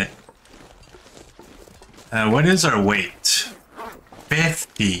find it. What is our weight?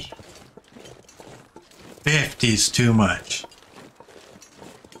 50. 50's too much.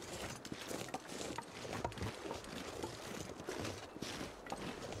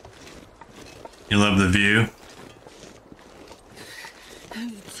 You love the view?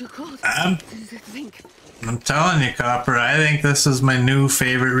 Too cold. Think. I'm telling you, Copper, I think this is my new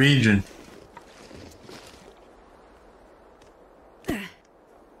favorite region.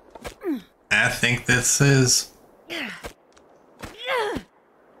 I think this is.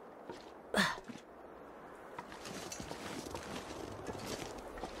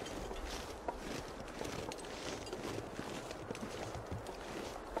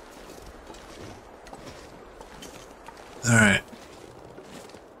 All right.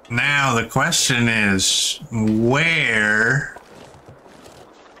 Now the question is, where?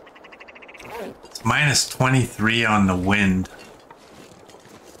 It's minus 23 on the wind.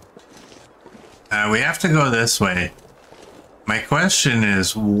 We have to go this way. My question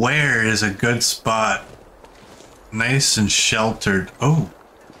is, where is a good spot? Nice and sheltered. Oh.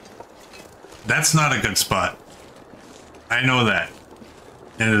 That's not a good spot. I know that.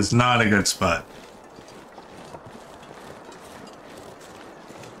 It is not a good spot.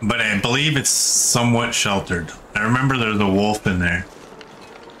 But I believe it's somewhat sheltered. I remember there's a wolf in there.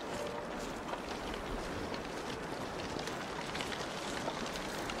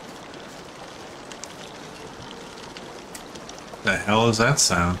 The hell is that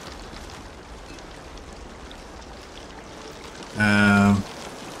sound?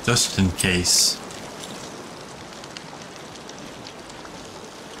 Just in case.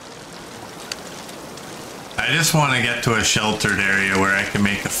 I just want to get to a sheltered area where I can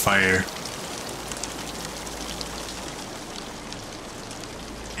make a fire.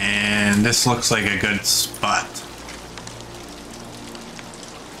 And this looks like a good spot.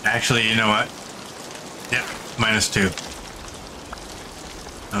 Actually, you know what? Yep, -2.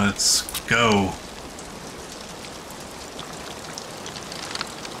 Let's go.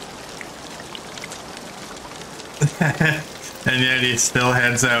 And yet he still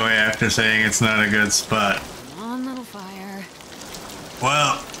heads that way after saying it's not a good spot. Come on, little fire.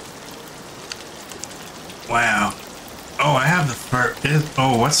 Well, wow. Oh, I have the first.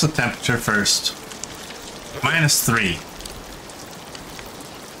 Oh, what's the temperature first? -3.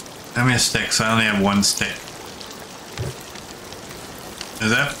 How many sticks? I only have 1 stick.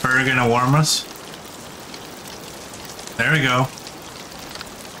 Is that fur gonna warm us? There we go.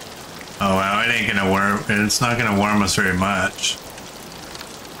 Oh wow, it ain't gonna warm. It's not gonna warm us very much.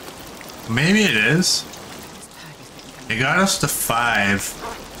 Maybe it is. It got us to 5.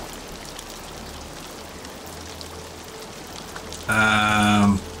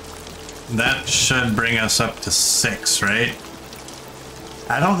 That should bring us up to 6, right?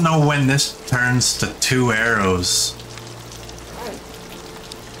 I don't know when this turns to 2 arrows.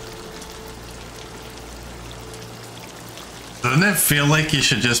 Doesn't it feel like you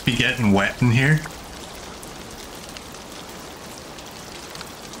should just be getting wet in here?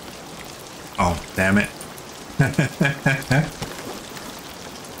 Oh, damn it.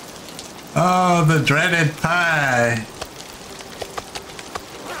 Oh, the dreaded pie.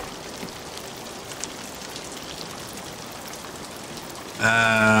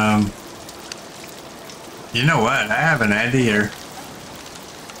 You know what? I have an idea.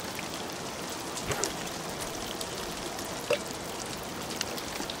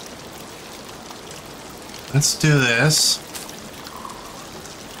 Let's do this.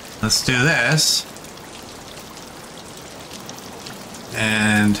 Let's do this.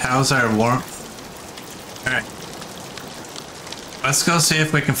 And how's our warmth? Alright. Let's go see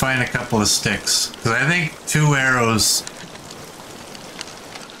if we can find a couple of sticks. Because I think 2 arrows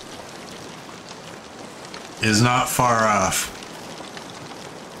is not far off.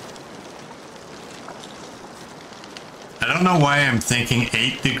 I don't know why I'm thinking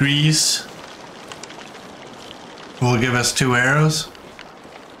 8 degrees will give us 2 arrows.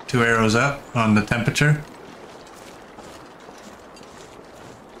 2 arrows up on the temperature.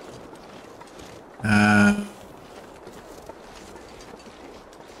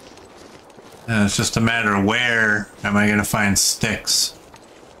 It's just a matter of where am I going to find sticks.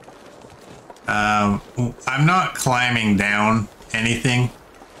 I'm not climbing down anything,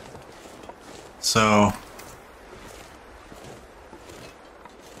 so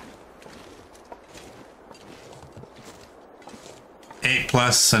eight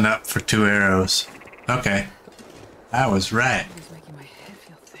plus and up for 2 arrows. Okay, I was right. It's making my head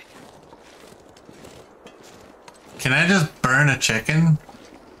feel thick. Can I just burn a chicken?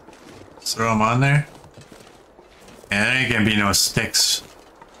 Just throw them on there? And there ain't gonna be no sticks.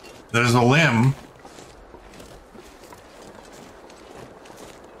 There's a limb.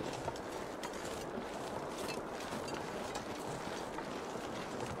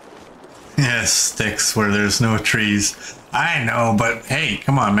 Yes, sticks where there's no trees. I know, but hey,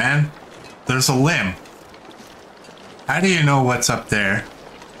 come on, man. There's a limb. How do you know what's up there?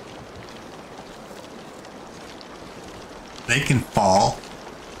 They can fall.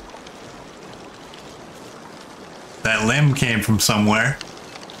 That limb came from somewhere.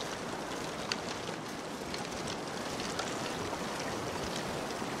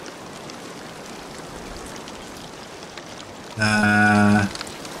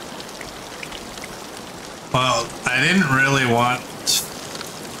 Well, I didn't really want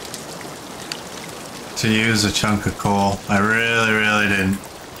to use a chunk of coal. I really didn't.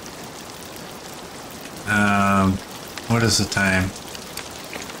 What is the time?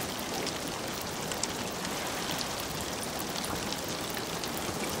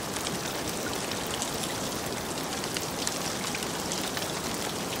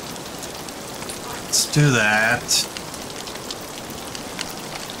 Let's do that.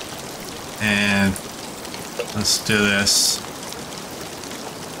 And let's do this.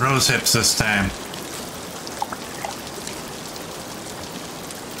 Rose hips this time.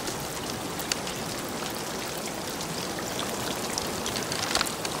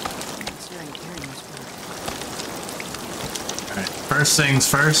 Alright, first things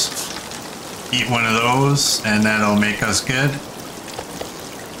first. Eat one of those and that'll make us good.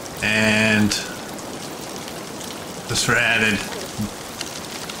 And just for added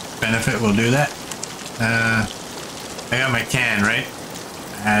benefit, we'll do that. I got my can, right?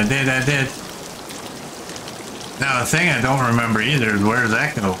 I did. Now the thing I don't remember either is where does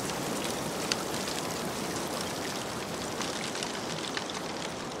that go?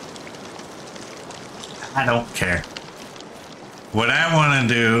 I don't care. What I want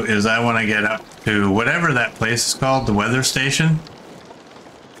to do is I want to get up to whatever that place is called, the weather station.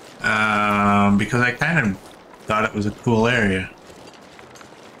 Because I kind of thought it was a cool area.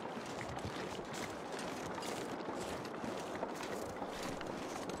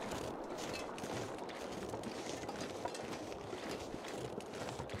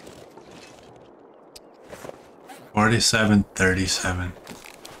 4737.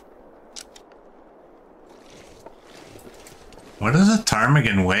 What does a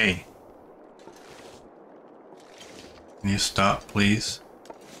ptarmigan weigh? Can you stop, please?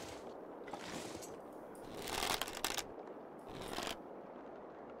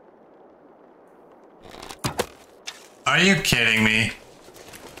 Are you kidding me?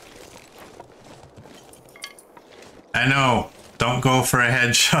 I know. Don't go for a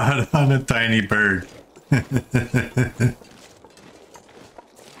headshot on a tiny bird. Aim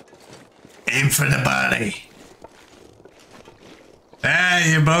for the body. Ah,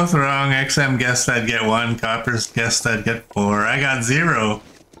 you're both wrong. XM guessed I'd get 1. Coppers guessed I'd get 4. I got 0.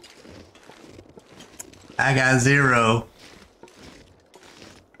 I got 0.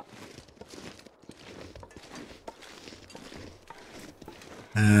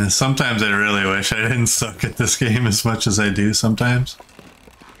 Sometimes I really wish I didn't suck at this game as much as I do sometimes.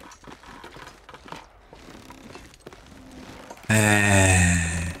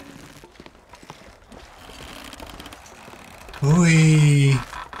 Whee!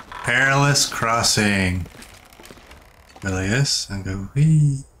 Perilous crossing. Go like this and go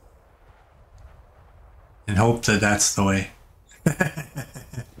whee. And hope that that's the way.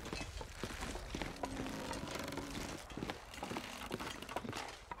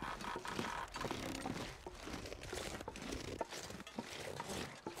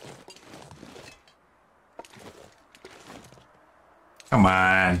 Come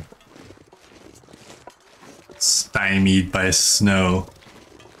on. Stymied by snow.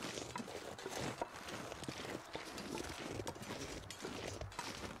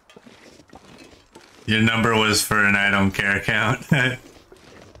 Your number was for an I don't care count.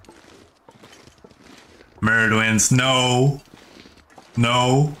 Murd wins. No.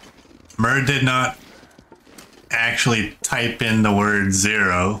 No. Murd did not actually type in the word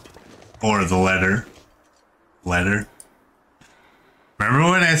 0 or the letter. Letter.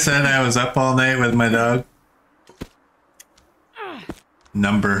 Remember when I said I was up all night with my dog?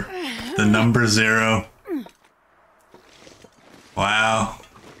 Number. The number 0. Wow.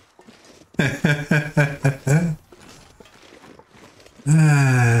 Yeah,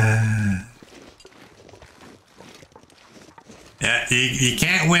 you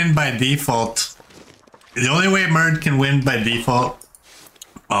can't win by default. The only way Murd can win by default...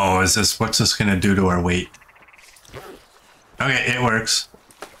 Oh, is this... What's this gonna do to our weight? Okay, it works.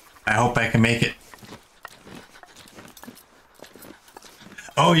 I hope I can make it.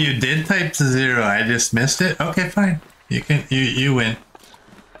 Oh, you did type to 0. I just missed it? Okay, fine. You can... You win.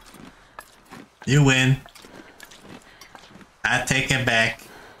 You win. I take it back.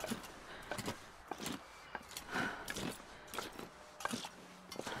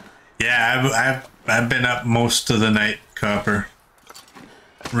 Yeah, I've been up most of the night, Copper.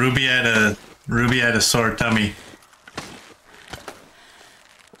 Ruby had a sore tummy.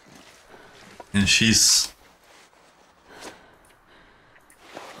 And she's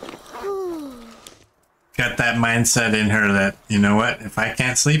got that mindset in her that, you know what, if I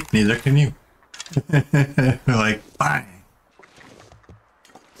can't sleep, neither can you. We're like, fine.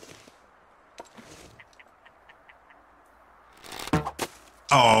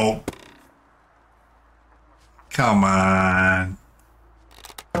 Oh. Come on.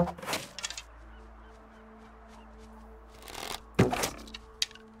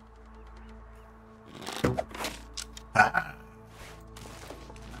 I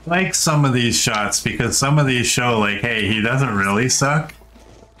like some of these shots because some of these show like, hey, he doesn't really suck.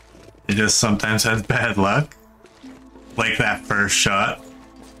 He just sometimes has bad luck. Like that first shot.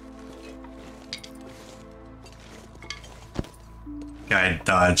 Guy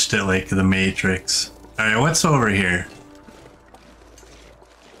dodged it like the Matrix. Alright, what's over here?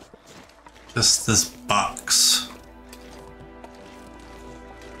 Just this box.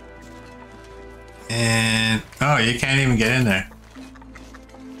 And... oh, you can't even get in there.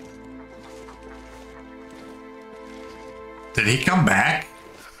 Did he come back?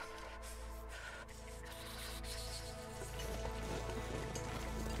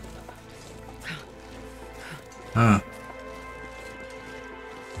 Huh.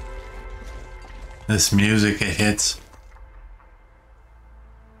 This music, it hits.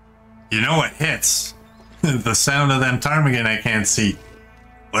 You know what hits? The sound of them ptarmigan I can't see.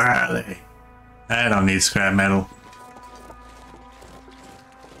 Where are they? I don't need scrap metal.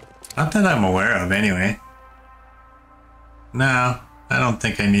 Not that I'm aware of, anyway. No, I don't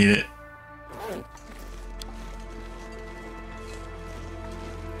think I need it.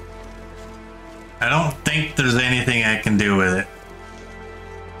 I don't think there's anything I can do with it.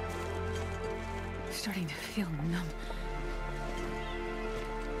 Starting to feel numb.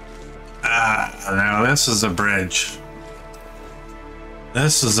 Ah, now this is a bridge.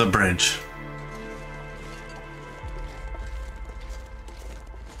 This is a bridge.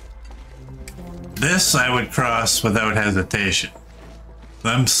 This I would cross without hesitation.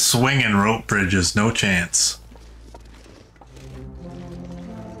 Them swinging rope bridges, no chance.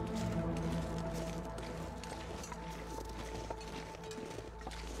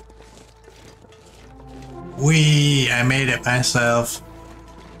 Whee! I made it myself.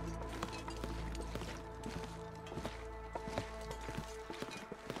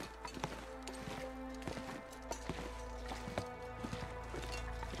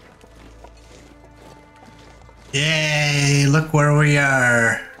 Yay! Look where we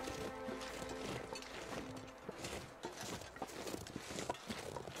are.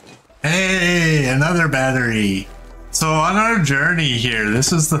 Hey, another battery. So on our journey here,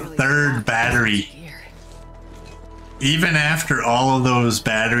 this is the third battery. Even after all of those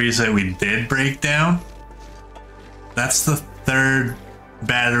batteries that we did break down, that's the third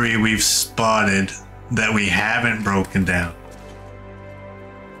battery we've spotted that we haven't broken down.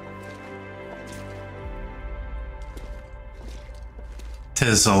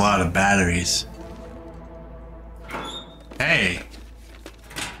 Tis a lot of batteries. Hey.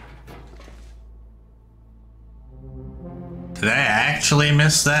 Did I actually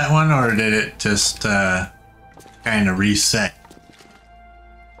miss that one, or did it just kind of reset?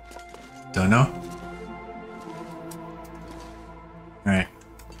 Don't know. Alright.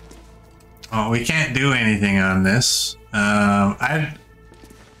 Oh, we can't do anything on this. I'm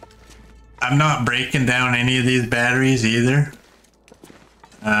not breaking down any of these batteries either.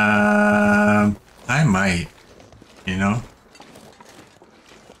 I might, you know.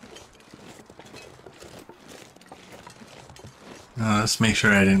 Let's make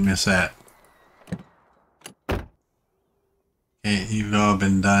sure I didn't miss that. Okay, you've all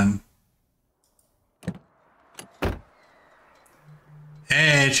been done.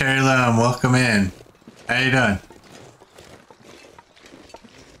 Hey, Cherry Lum, welcome in. How you doing?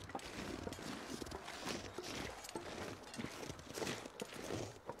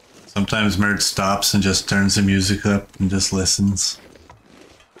 Sometimes Mert stops and just turns the music up and just listens.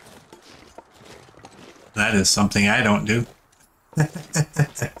 That is something I don't do.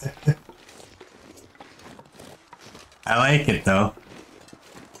 I like it though.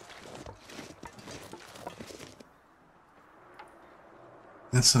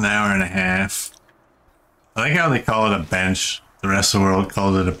 It's an hour and a half. I like how they call it a bench. The rest of the world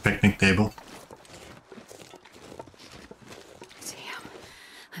calls it a picnic table. Damn,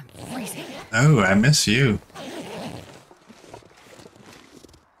 I'm freezing. Oh, I miss you.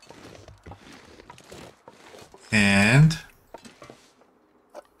 And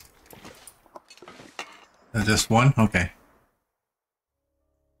just one? Okay.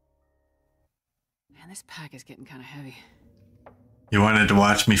 Man, this pack is getting kind of heavy. You wanted to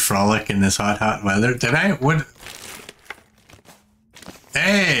watch me frolic in this hot weather? Did I? What?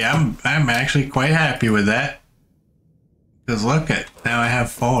 Hey, I'm actually quite happy with that. Because look at, now I have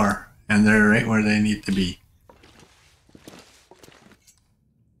 4, and they're right where they need to be.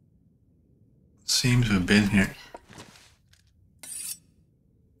 Seems to have been here.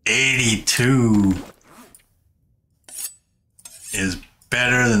 82 is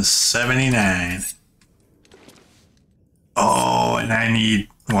better than 79. Oh, and I need,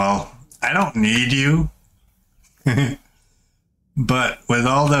 well, I don't need you. But with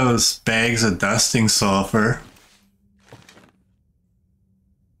all those bags of dusting sulfur,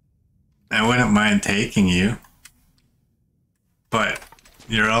 I wouldn't mind taking you. But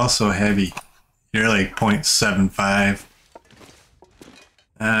you're also heavy. You're like 0.75.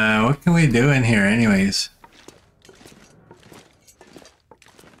 What can we do in here anyways?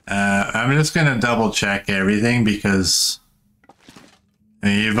 I'm just gonna double check everything because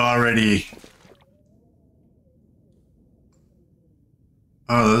you've already...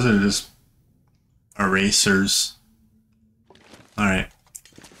 Oh, those are just erasers. Alright.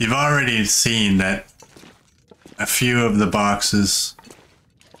 You've already seen that a few of the boxes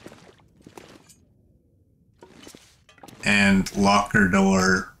and locker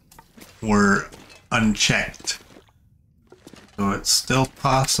door were unchecked. So it's still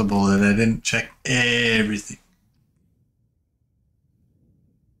possible that I didn't check everything.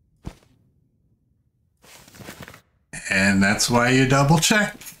 And that's why you double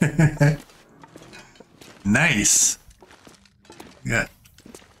check. Nice. Got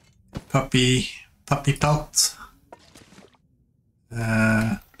puppy pelts.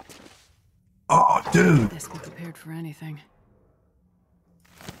 Oh, dude. Best be prepared for anything.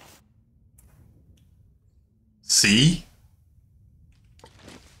 See?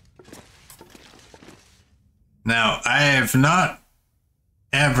 Now, I have not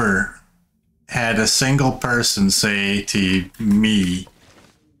ever had a single person say to me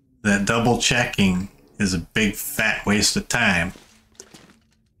that double checking is a big fat waste of time.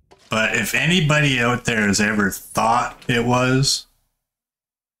 But if anybody out there has ever thought it was,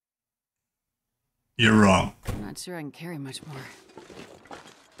 you're wrong. I'm not sure I can carry much more.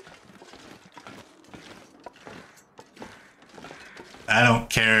 I don't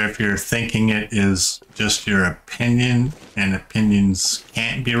care if you're thinking it is just your opinion, and opinions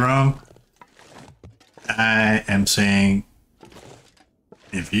can't be wrong. I am saying,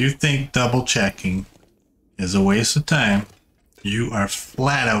 if you think double checking is a waste of time, you are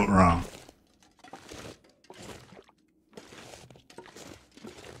flat out wrong.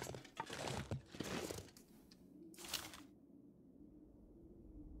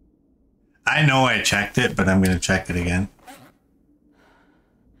 I know I checked it, but I'm going to check it again.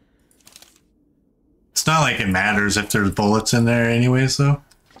 It's not like it matters if there's bullets in there anyways, though.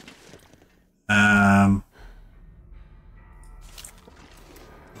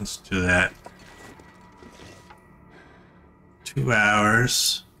 Let's do that. 2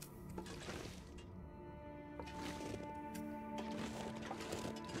 hours.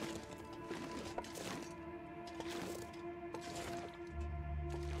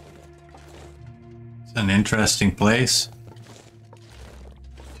 It's an interesting place.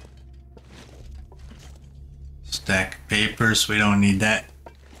 Stack of papers, we don't need that.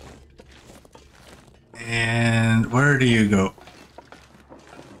 And where do you go?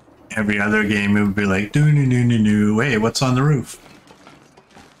 Every other game it would be like, do no no no no. Hey, what's on the roof?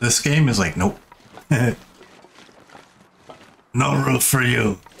 This game is like, nope. No roof for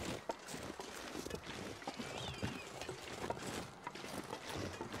you.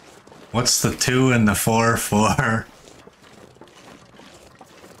 What's the 2 and the 4 for?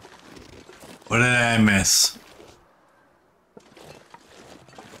 What did I miss?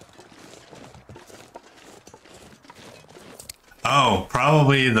 Oh,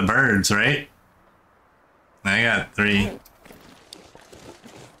 probably the birds, right? I got 3.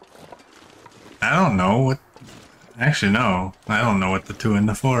 I don't know what... Actually, no. I don't know what the 2 and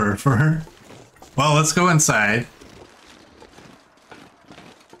the 4 are for. Well, let's go inside.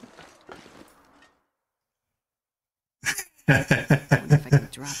 I wonder if I can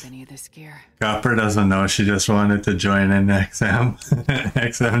drop any of this gear. Copper doesn't know. She just wanted to join in XM.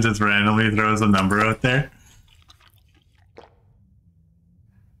 XM just randomly throws a number out there.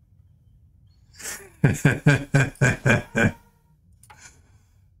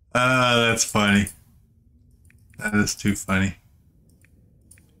 That's funny. That is too funny.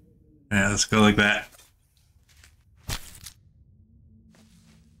 Yeah, let's go like that.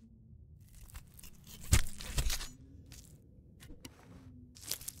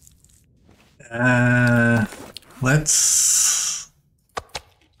 Let's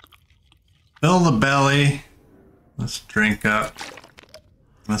fill the belly. Let's drink up.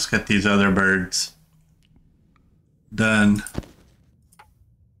 Let's get these other birds done.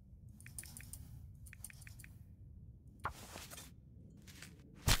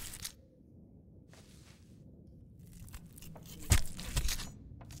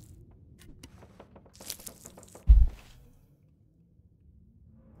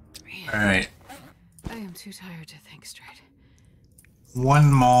 All right. I am too tired to think straight.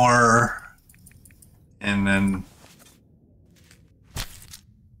 One more, and then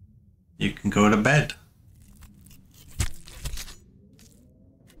you can go to bed.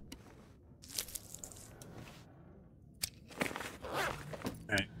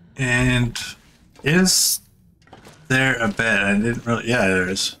 Right. And is there a bed? I didn't really... Yeah, there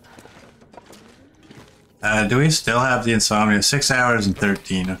is. Do we still have the insomnia? 6 hours and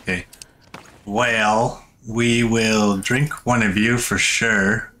 13. Okay. Well, we will drink one of you for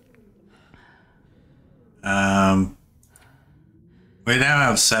sure. We now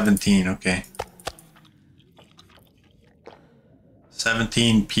have 17. Okay.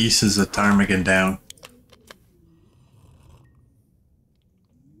 17 pieces of ptarmigan down.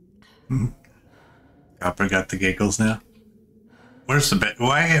 Copper got the giggles now. Where's the bed?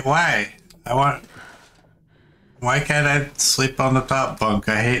 Why? Why can't I sleep on the top bunk?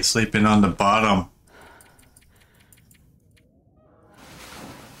 I hate sleeping on the bottom.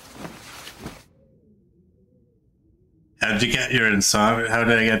 How'd you get your insomnia? How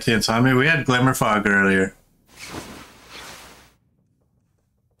did I get the insomnia? We had glimmer fog earlier.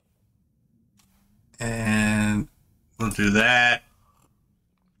 And we'll do that.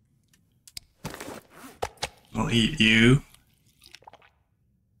 We'll eat you.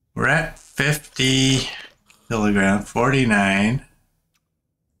 We're at 50 kilograms, 49.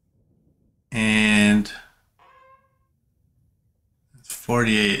 And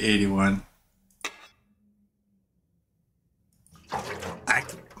 48.81.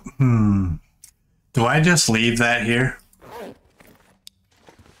 Do I just leave that here?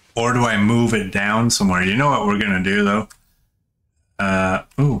 Or do I move it down somewhere? You know what we're gonna do though?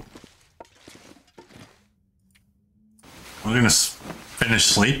 Ooh. We're gonna finish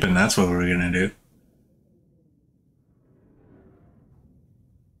sleeping, that's what we're gonna do.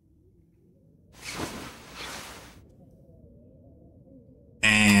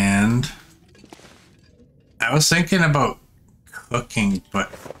 And I was thinking about cooking,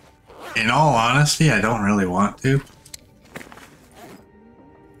 but in all honesty, I don't really want to.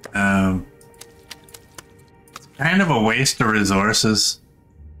 It's kind of a waste of resources.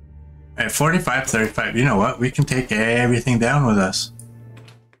 At 45.35, you know what? We can take everything down with us.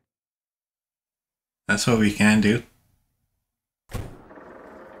 That's what we can do.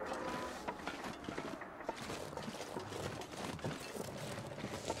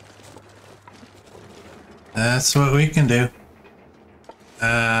 That's what we can do.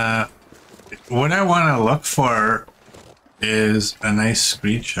 What I want to look for is a nice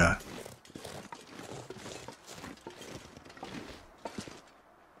screenshot.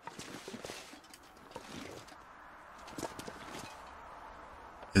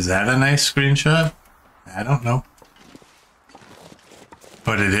 Is that a nice screenshot? I don't know.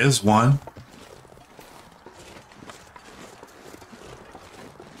 But it is one.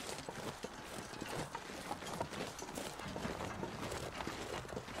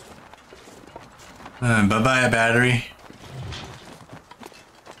 Bye-bye, battery.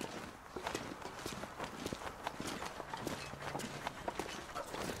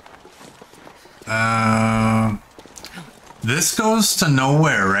 This goes to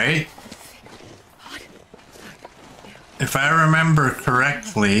nowhere, right? If I remember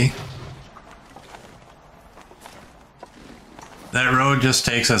correctly, that road just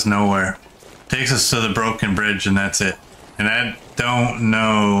takes us nowhere. Takes us to the broken bridge and that's it. And I don't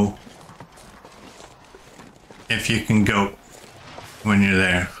know if you can go when you're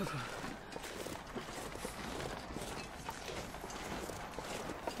there.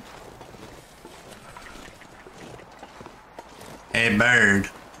 Hey, bird.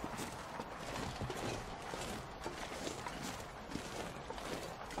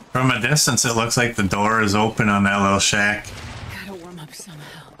 From a distance, it looks like the door is open on that little shack. Gotta warm up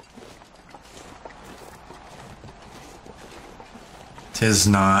somehow. Tis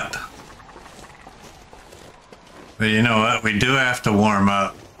not. But you know what? We do have to warm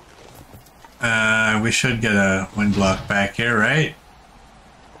up. We should get a wind block back here, right?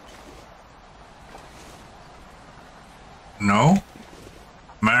 No?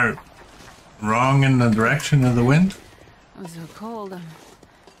 Am I wrong in the direction of the wind? I'm so cold, I'm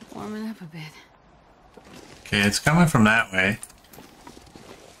warming up a bit. Okay, it's coming from that way.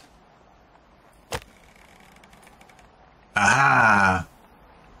 Aha!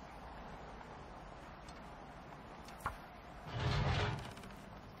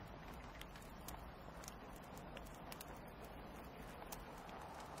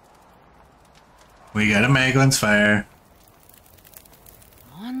 We got a Maglin's fire.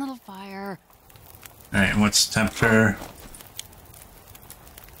 One little fire. Alright, what's the temperature?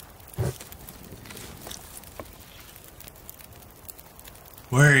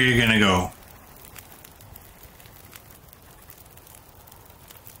 Where are you gonna go?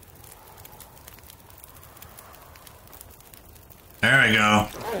 There we go.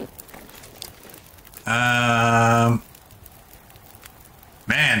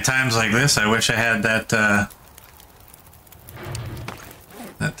 Man, times like this, I wish I had that, that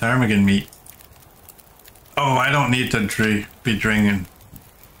ptarmigan meat. Oh, I don't need to be drinking.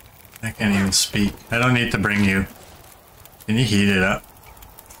 I can't even speak. I don't need to bring you. Can you heat it up?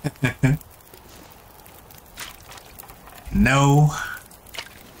 No.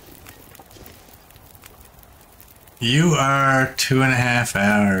 You are 2.5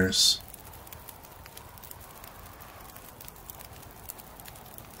 hours.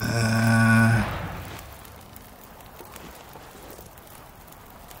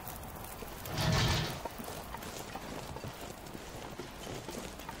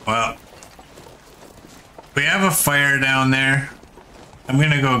 Well, we have a fire down there. I'm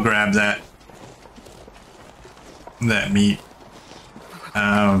gonna go grab that meat.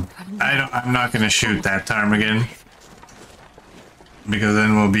 I'm not gonna shoot that ptarmigan because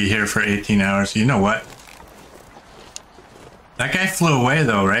then we'll be here for 18 hours. You know what? That guy flew away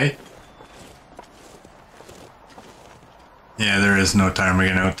though, right? Yeah, there is no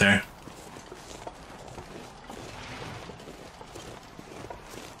ptarmigan out there.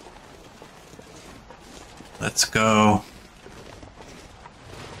 Let's go.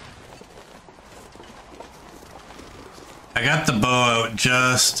 I got the bow out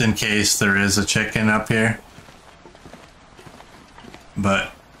just in case there is a chicken up here.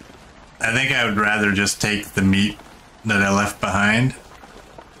 But I think I would rather just take the meat that I left behind.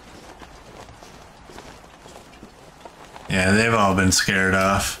 Yeah, they've all been scared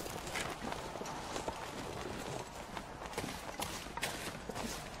off.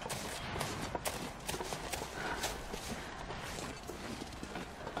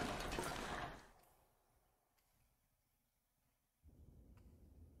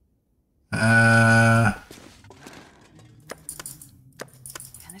 Man,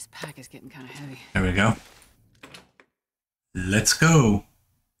 this pack is getting kind of heavy. There we go. Let's go.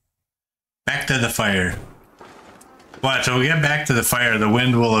 Back to the fire. Watch, when we get back to the fire, the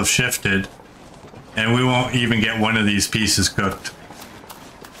wind will have shifted, and we won't even get one of these pieces cooked.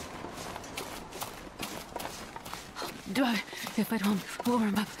 If I don't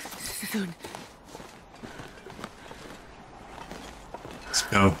warm up soon. Let's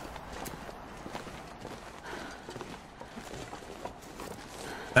go.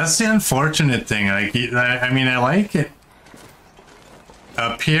 That's the unfortunate thing. Like, I mean, I like it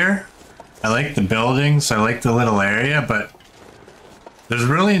up here. I like the buildings. I like the little area, but there's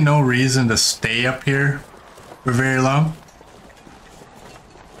really no reason to stay up here for very long.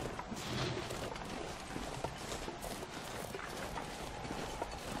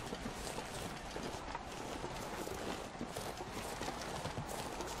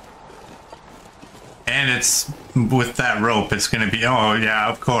 And it's with that rope, it's gonna be, oh yeah,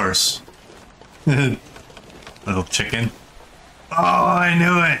 of course. Little chicken. Oh, I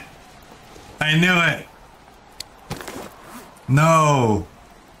knew it. I knew it. No.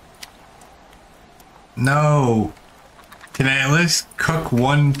 No. Can I at least cook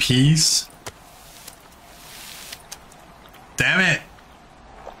one piece? Damn it.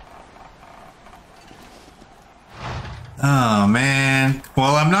 Oh, man.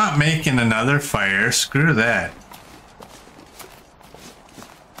 Well, I'm not making another fire. Screw that.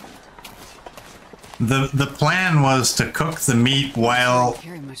 The plan was to cook the meat while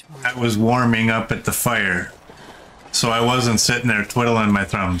I was warming up at the fire. So I wasn't sitting there twiddling my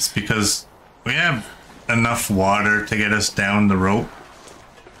thumbs, because we have enough water to get us down the rope.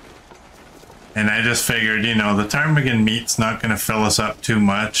 And I just figured, you know, the ptarmigan meat's not going to fill us up too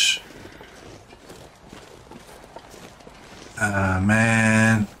much.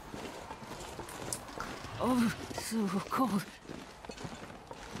 Man. Oh, so cold.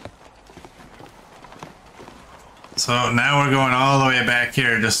 So now we're going all the way back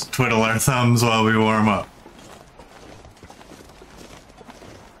here just to twiddle our thumbs while we warm up.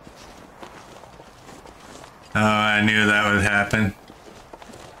 Oh, I knew that would happen.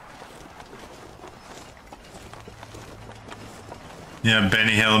 Yeah,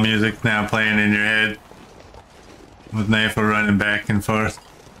 Benny Hill music now playing in your head. With Nafa running back and forth.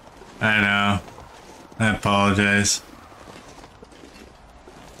 I know. I apologize.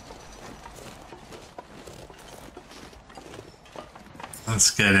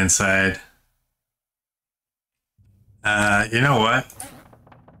 Let's get inside. You know what?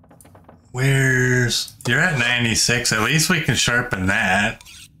 Where's... You're at 96. At least we can sharpen that.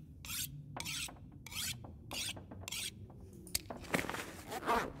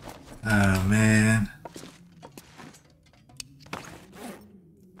 Oh, man.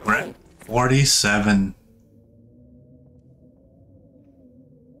 We're at 47.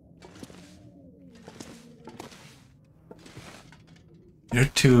 You're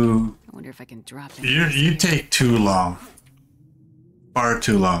too... I wonder if I can drop it. You take too long. Far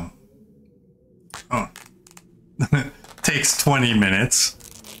too long. Oh. Takes 20 minutes.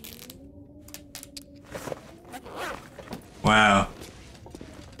 Wow.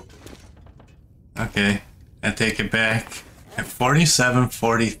 Okay. I take it back. At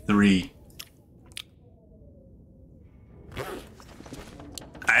 47:43.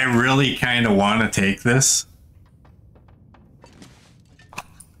 I really kind of want to take this.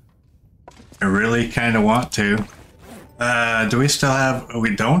 I really kind of want to. Do we still have...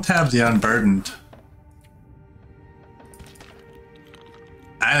 We don't have the unburdened.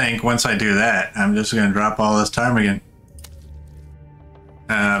 I think once I do that, I'm just going to drop all this ptarmigan.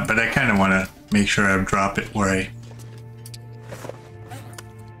 But I kind of want to make sure I drop it where I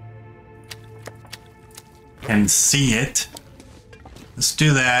can see it. Let's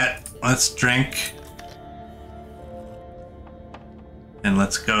do that. Let's drink. And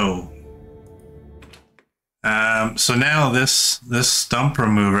let's go. So now this stump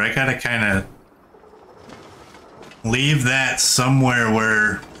remover, I gotta kind of leave that somewhere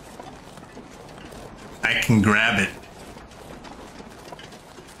where I can grab it.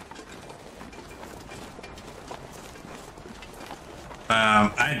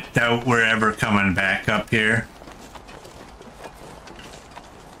 I doubt we're ever coming back up here.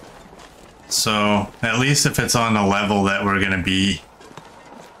 So, at least if it's on the level that we're going to be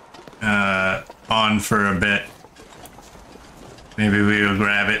on for a bit, maybe we will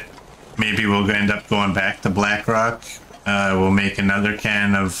grab it. Maybe we'll end up going back to Blackrock. We'll make another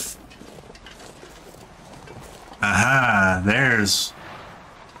can of... Aha, there's...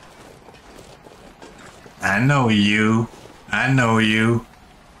 I know you. I know you.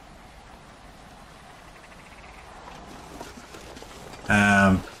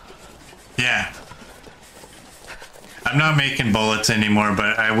 Yeah. I'm not making bullets anymore,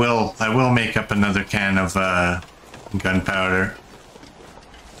 but I will make up another can of gunpowder.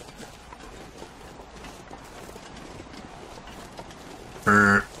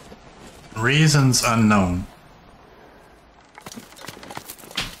 For reasons unknown.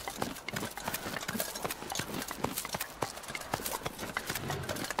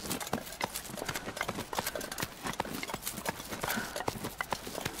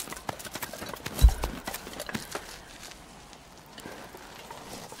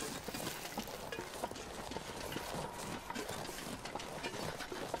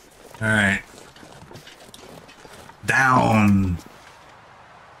 All right. Down.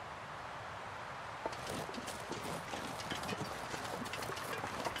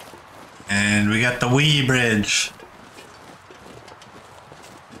 And we got the wee bridge.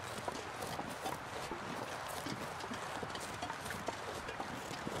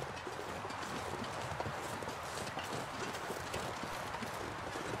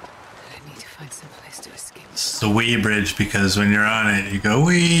 I need to find some place to escape. It's the wee bridge because when you're on it, you go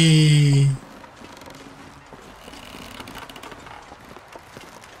wee.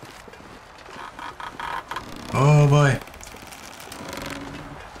 Oh boy.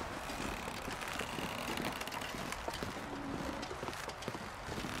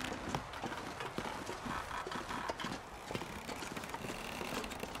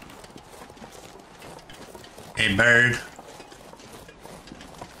 Hey, bird.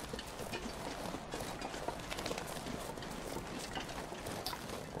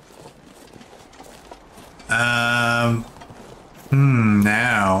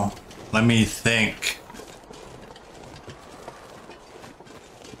 Now, let me think.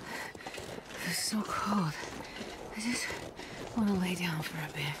 It's so cold. I just want to lay down for a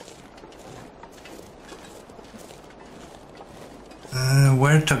bit.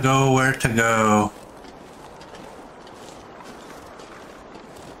 Where to go, where to go?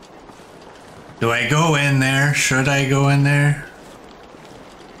 Do I go in there? Should I go in there?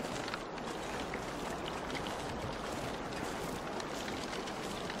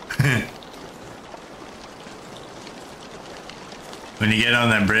 When you get on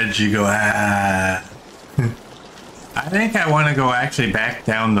that bridge, you go, ah. I think I want to go actually back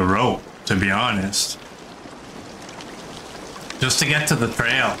down the rope, to be honest. Just to get to the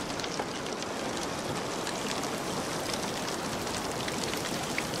trail.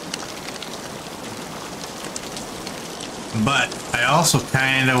 But I also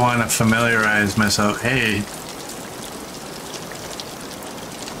kind of want to familiarize myself. Hey.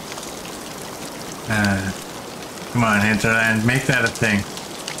 Come on, Hinterland, make that a thing.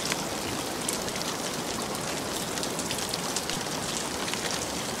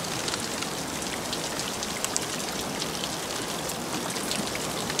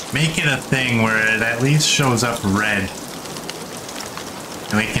 Make it a thing where it at least shows up red.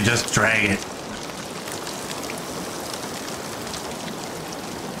 And we can just drag it.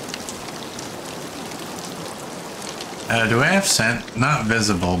 Do I have scent? Not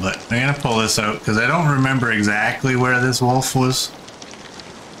visible, but I'm gonna pull this out because I don't remember exactly where this wolf was.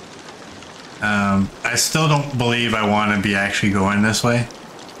 I still don't believe I want to be actually going this way.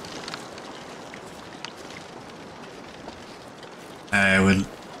 I would...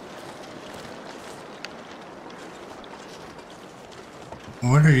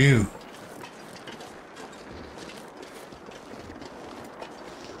 What are you?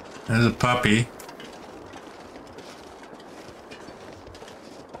 There's a puppy.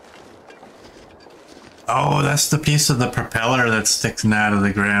 Oh, that's the piece of the propeller that's sticking out of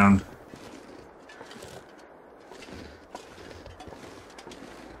the ground.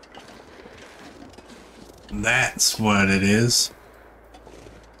 That's what it is.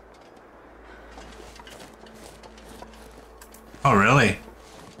 Oh, really?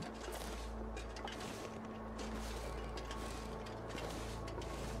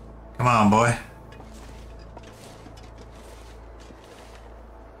 Come on, boy.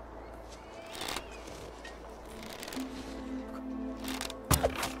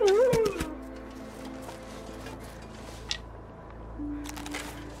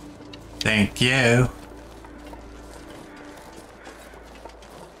 Thank you.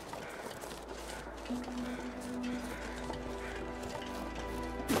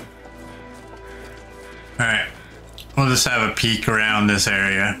 Alright. We'll just have a peek around this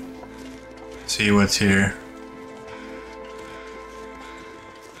area. See what's here.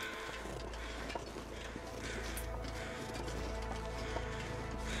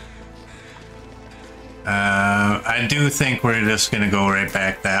 I do think we're just gonna go right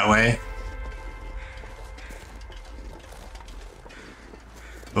back that way.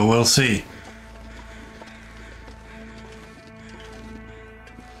 But we'll see.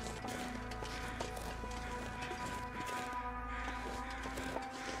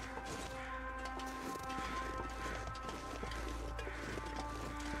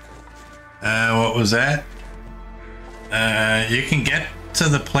 What was that? You can get to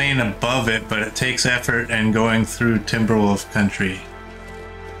the plane above it, but it takes effort and going through Timberwolf country.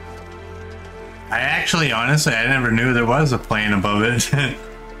 I actually, honestly, I never knew there was a plane above it.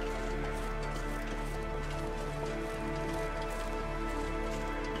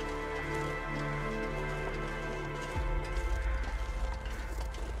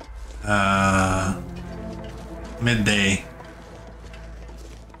 Midday.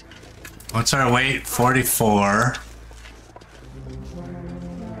 What's our weight? 44.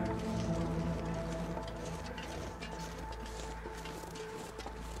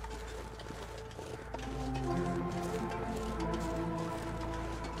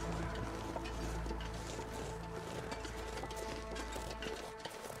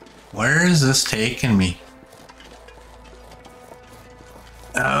 Where is this taking me?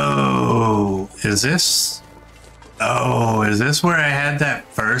 Oh, is this? Oh, is this where I had that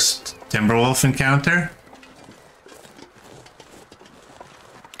first Timberwolf encounter?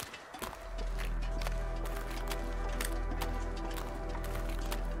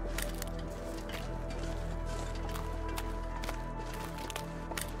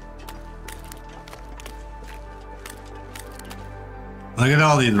 Look at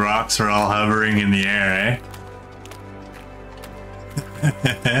all these rocks are all hovering in the air,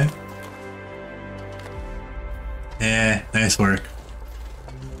 eh? Yeah, nice work.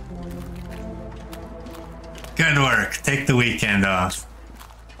 Good work. Take the weekend off.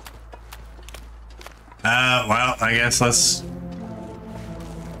 Well, I guess let's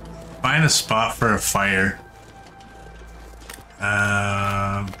find a spot for a fire.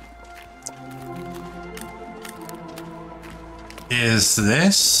 Is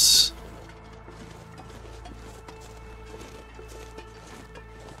this?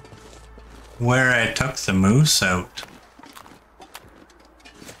 Where I took the moose out?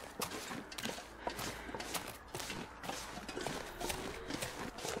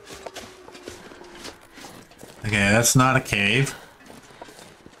 Okay, that's not a cave.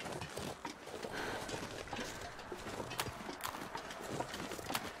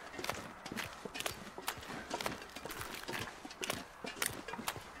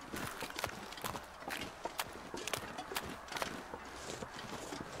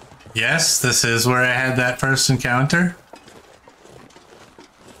 Yes, this is where I had that first encounter.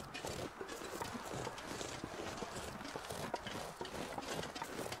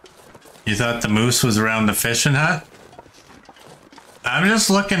 You thought the moose was around the fishing hut? I'm just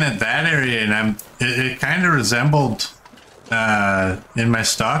looking at that area and it kind of resembled in my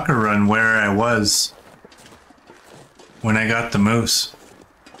stalker run where I was when I got the moose.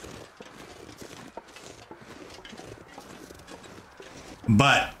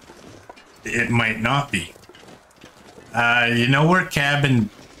 But it might not be. You know where cabin,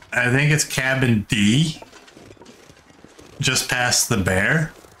 I think it's cabin D, just past the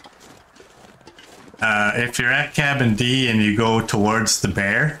bear. If you're at cabin D and you go towards the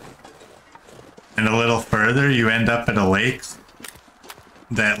bear, and a little further, you end up at a lake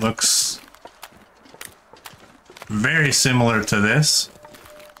that looks very similar to this.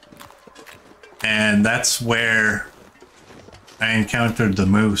 And that's where I encountered the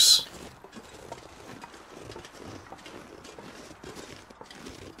moose.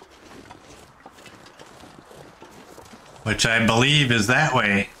 Which I believe is that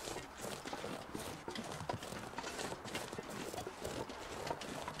way.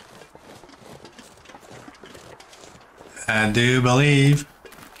 I do believe.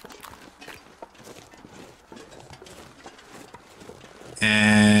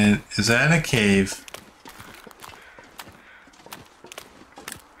 And is that a cave?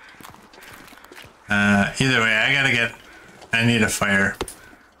 Either way, I need a fire.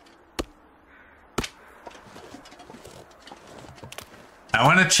 I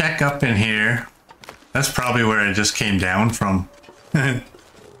want to check up in here. That's probably where I just came down from.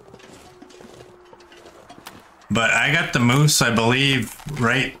 But I got the moose, I believe,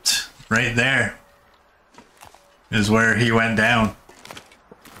 right there is where he went down.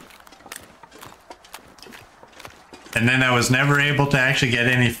 And then I was never able to actually get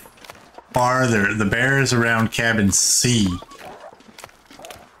any farther. The bear is around cabin C.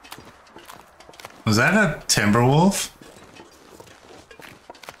 Was that a timber wolf?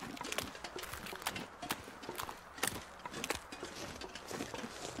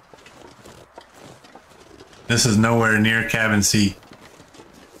 This is nowhere near cabin C.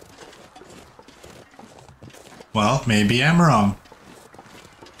 Well, maybe I'm wrong.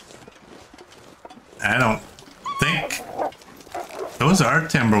 I don't think those are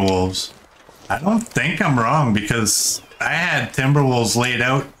timber wolves. I don't think I'm wrong because I had timber wolves laid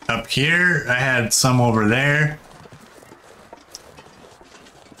out up here. I had some over there.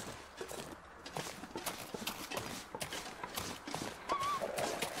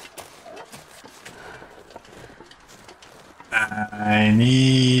 I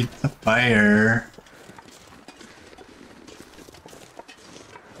need the fire.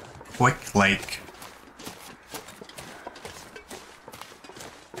 Quick, like.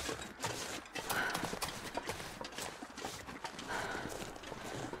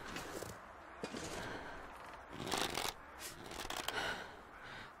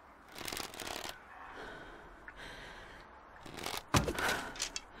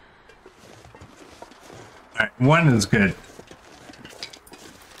 Alright, one is good.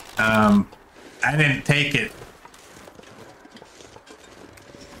 I didn't take it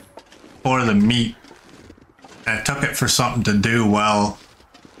for the meat. I took it for something to do while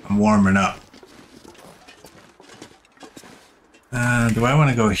I'm warming up. Do I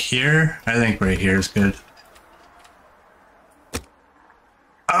want to go here? I think right here is good.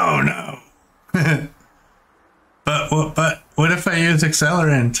 Oh no! But what if I use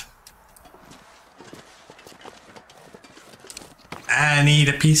accelerant? I need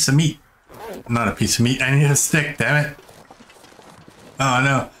a piece of meat. Not a piece of meat, I need a stick, damn it. Oh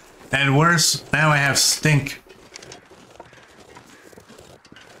no. And worse, now I have stink.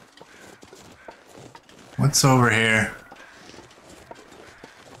 What's over here?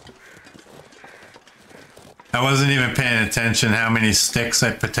 I wasn't even paying attention how many sticks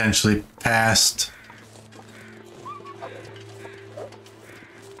I potentially passed.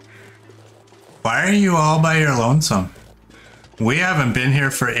 Why are you all by your lonesome? We haven't been here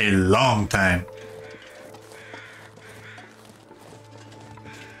for a long time.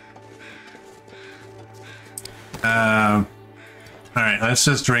 Alright, let's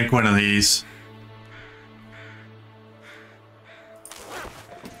just drink one of these.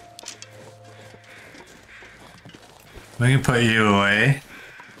 We can put you away.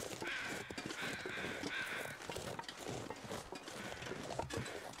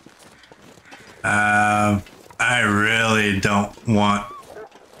 I really don't want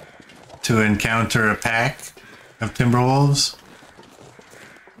to encounter a pack of timberwolves.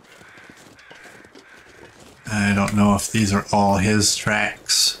 I don't know if these are all his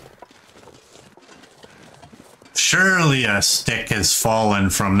tracks. Surely a stick has fallen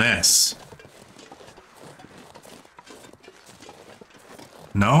from this.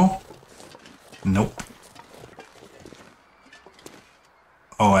 No? Nope.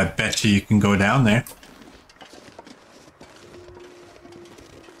 Oh, I bet you can go down there.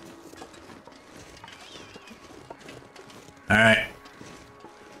 Alright.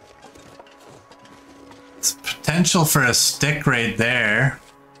 It's potential for a stick right there.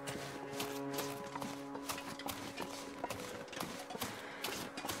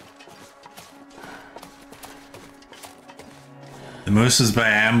 The moose is by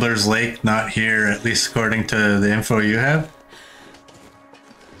Ambler's Lake, not here, at least according to the info you have.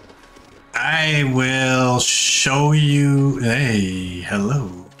 I will show you. Hey,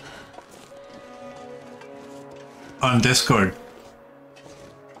 hello. On Discord,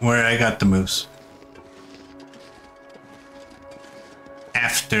 where I got the moose.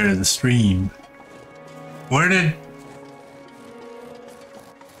 After the stream. Where did...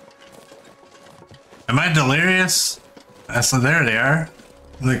 Am I delirious? So there they are.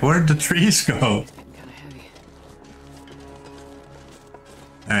 Like, where'd the trees go?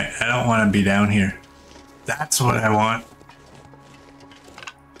 Alright, I don't want to be down here. That's what I want.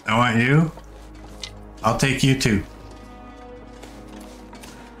 I want you. I'll take you too.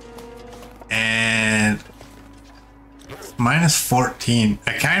 And minus 14.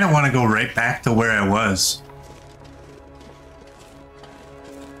 I kind of want to go right back to where I was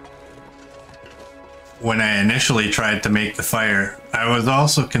when I initially tried to make the fire. I was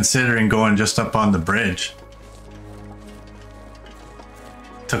also considering going just up on the bridge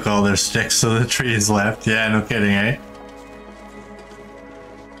took all their sticks, so the trees left. Yeah, no kidding, eh?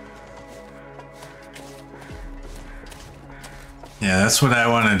 Yeah, that's what I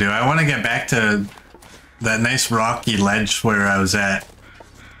want to do. I want to get back to that nice rocky ledge where I was at.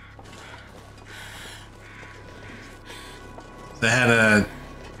 They had a...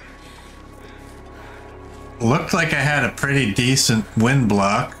 Looked like I had a pretty decent wind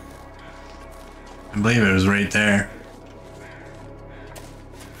block. I believe it was right there.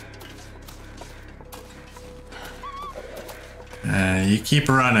 You keep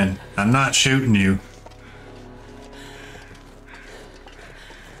running. I'm not shooting you.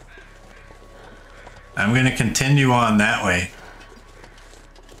 I'm gonna continue on that way.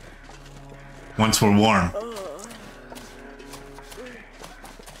 Once we're warm.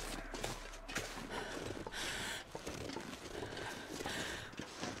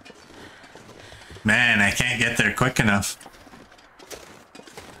 Man, I can't get there quick enough.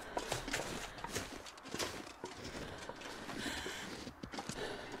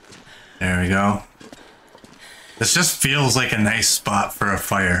 There we go. This just feels like a nice spot for a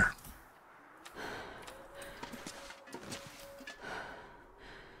fire.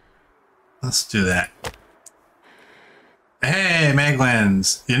 Let's do that. Hey,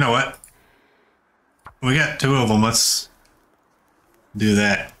 Maglands! You know what? We got 2 of them. Let's do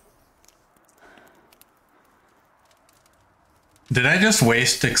that. Did I just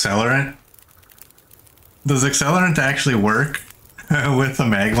waste accelerant? Does accelerant actually work with the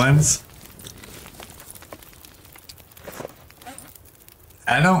Maglands?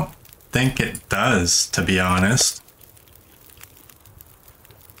 I don't think it does, to be honest.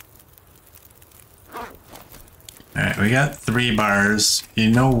 Alright, we got 3 bars.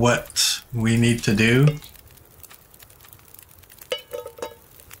 You know what we need to do?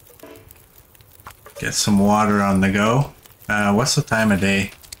 Get some water on the go. What's the time of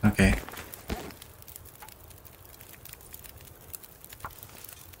day? Okay.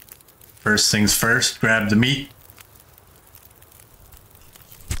 First things first, grab the meat.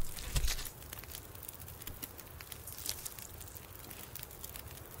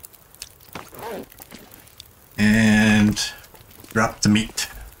 And drop the meat.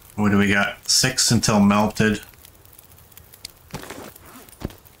 What do we got? 6 until melted.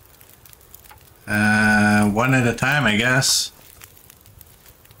 One at a time, I guess.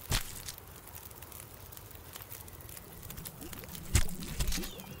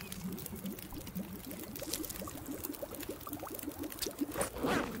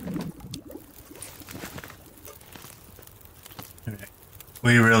 Okay.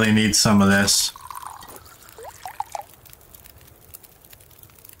 We really need some of this.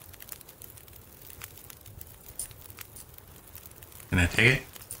 Can I take it?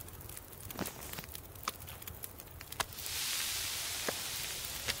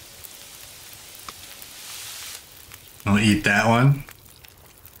 I'll eat that one.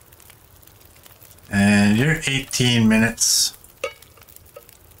 And you're 18 minutes.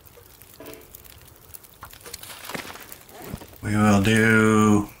 We will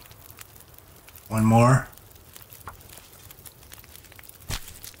do one more.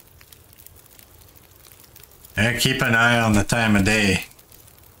 And keep an eye on the time of day.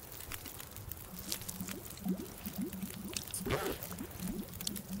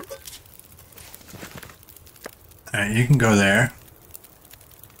 Alright, you can go there.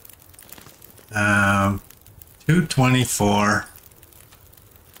 2:24.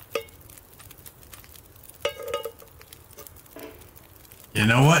 You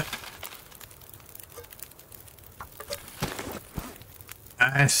know what?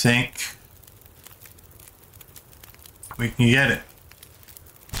 I think we can get it.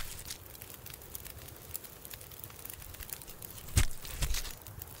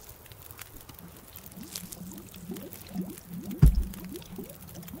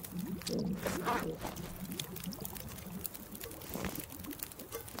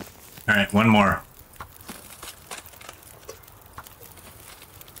 All right, one more.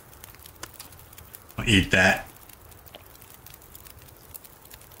 I'll eat that.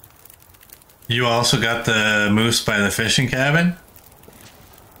 You also got the moose by the fishing cabin?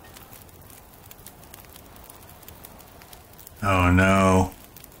 Oh no.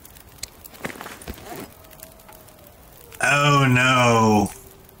 Oh no.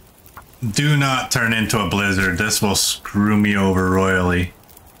 Do not turn into a blizzard. This will screw me over royally.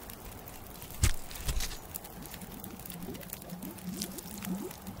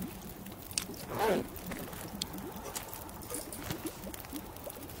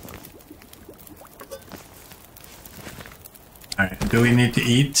 Alright, do we need to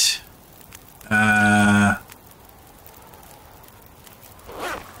eat?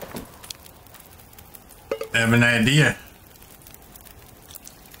 idea.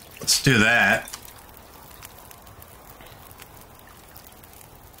 Let's do that.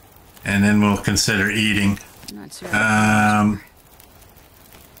 And then we'll consider eating. Not sure.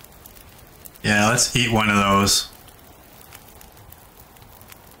 Yeah, let's eat one of those.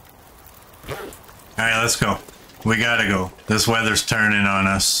 Alright, let's go. We gotta go. This weather's turning on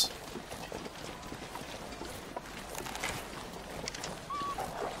us.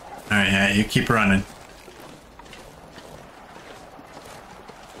 Alright, yeah, you keep running.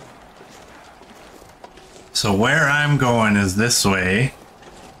 So where I'm going is this way.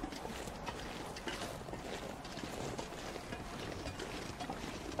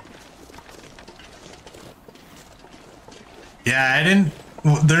 Yeah, I didn't...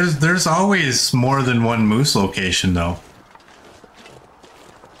 There's always more than one moose location, though.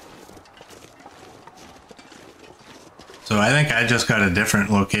 So I think I just got a different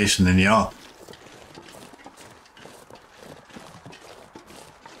location than y'all.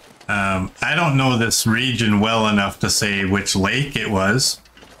 I don't know this region well enough to say which lake it was,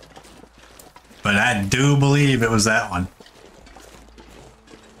 but I do believe it was that one.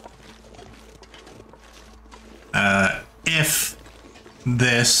 If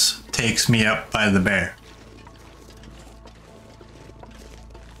this takes me up by the bear.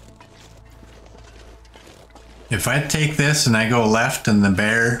 If I take this and I go left and the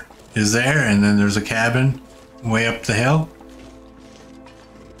bear is there and then there's a cabin way up the hill.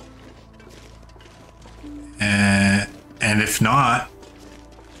 And if not,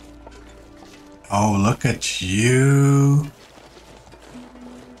 oh, look at you.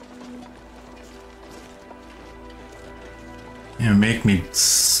 You make me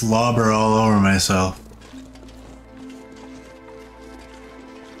slobber all over myself.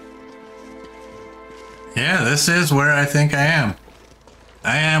 Yeah, this is where I think I am.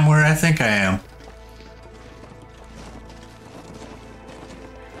 I am where I think I am.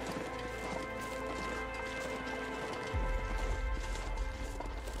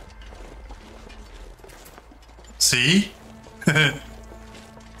 See?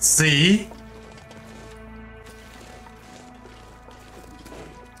 See?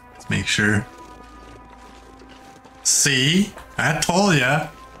 Let's make sure. See? I told ya.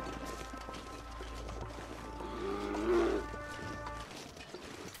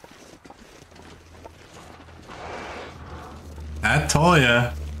 I told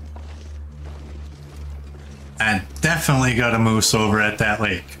ya. I definitely got a moose over at that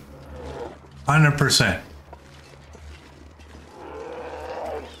lake. 100%.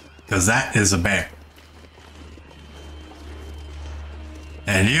 Because that is a bear.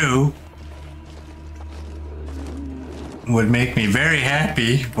 And you would make me very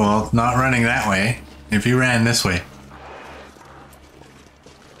happy, well, not running that way, if you ran this way.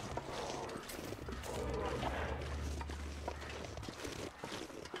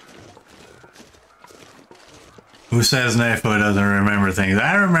 Who says Knifo doesn't remember things?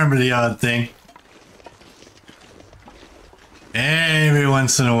 I remember the odd thing. Every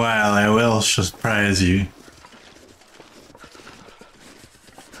once in a while, I will surprise you.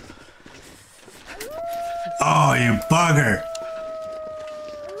 Oh, you bugger!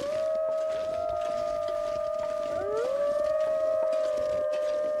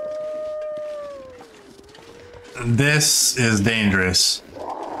 This is dangerous.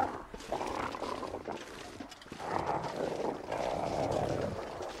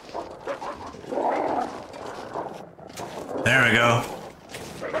 There we go.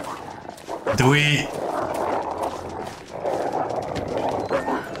 Do we...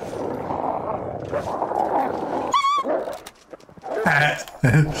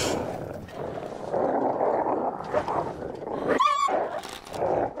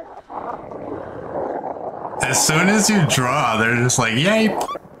 As soon as you draw, they're just like, yay!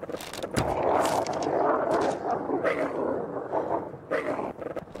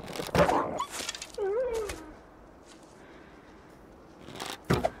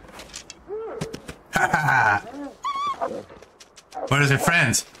 Where's your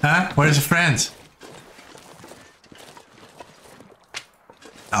friends? Huh? Where's your friends?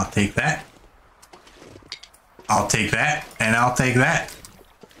 I'll take that. I'll take that, and I'll take that.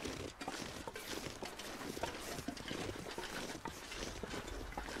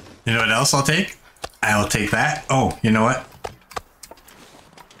 You know what else I'll take? I'll take that. Oh, you know what?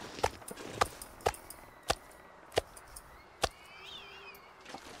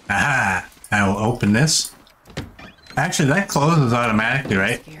 Aha! I will open this. Actually, that closes automatically,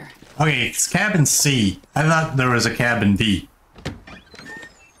 right? Okay, it's cabin C. I thought there was a cabin D.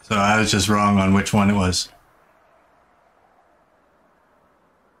 So I was just wrong on which one it was.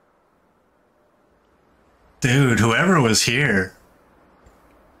 Dude, whoever was here,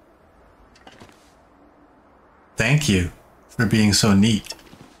 thank you for being so neat.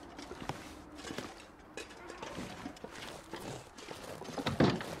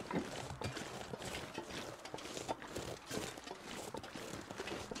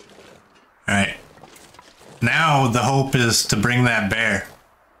 Alright. Now the hope is to bring that bear.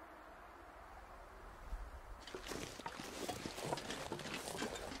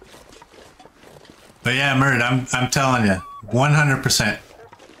 But yeah, Murd, I'm telling you, 100%.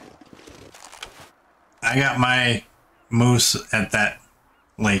 I got my moose at that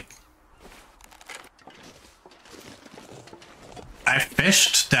lake. I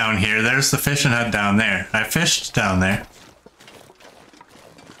fished down here. There's the fishing hut down there. I fished down there.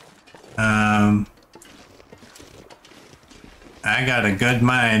 I got a good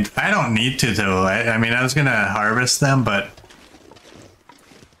mind. I don't need to though. I mean, I was gonna harvest them, but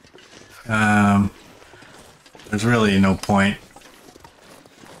there's really no point.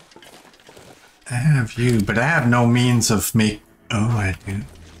 I have you, but I have no means of make. Oh, I do.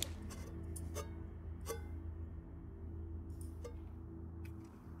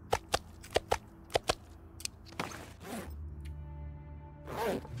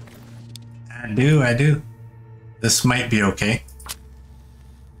 I do. This might be okay.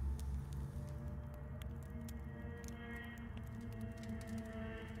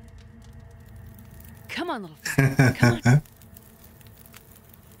 Come on, little fella. Come on.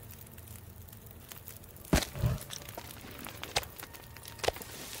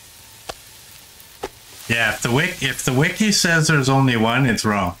 Yeah, if the wiki says there's only one, it's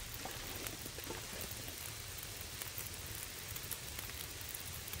wrong.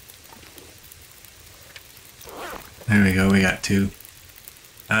 There we go, we got two.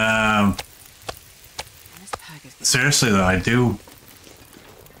 Seriously though, I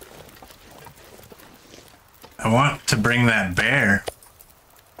want to bring that bear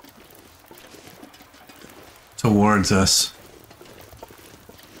towards us.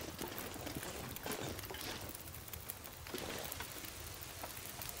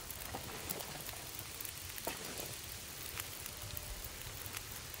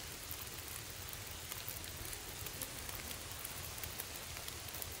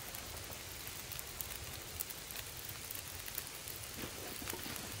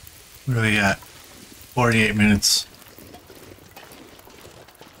 What do we got? 48 minutes.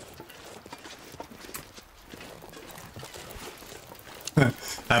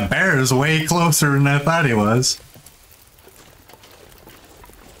 That bear is way closer than I thought he was.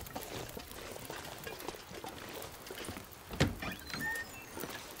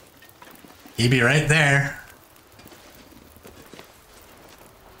 He'd be right there.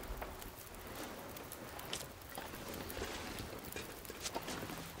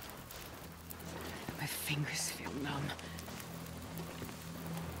 My fingers feel numb.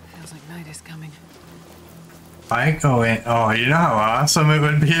 Feels like night is coming. If I go in, oh, you know how awesome it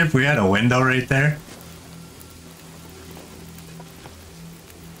would be if we had a window right there?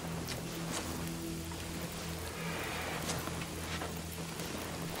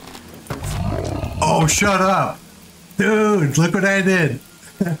 Oh, shut up. Dude, look what I did.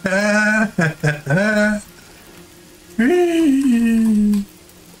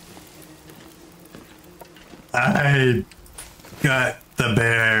 I got the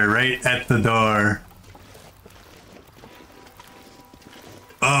bear right at the door.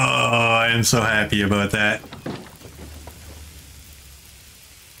 Oh, I am so happy about that.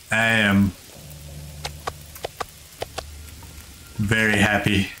 I am very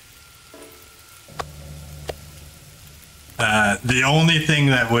happy. The only thing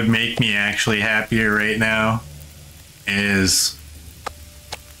that would make me actually happier right now is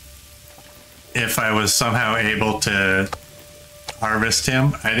if I was somehow able to harvest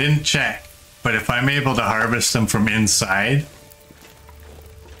him. I didn't check, but if I'm able to harvest him from inside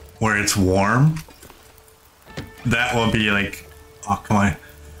where it's warm, that will be like, oh, come on.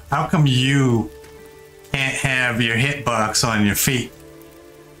 How come you can't have your hitbox on your feet?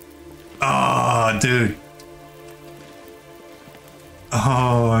 Oh, dude.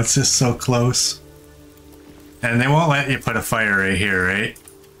 Oh, it's just so close. And they won't let you put a fire right here, right?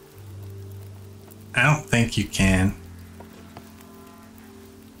 I don't think you can.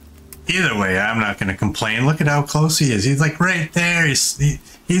 Either way, I'm not going to complain. Look at how close he is. He's like right there.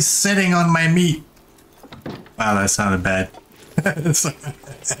 He's sitting on my meat. Wow, that sounded bad.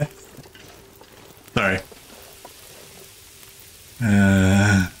 Sorry.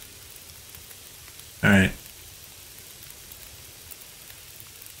 Alright.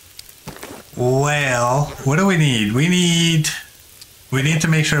 Well, what do we need? We need to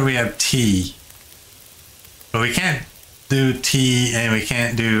make sure we have tea. But we can't do tea and we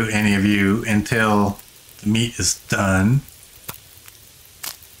can't do any of you until the meat is done.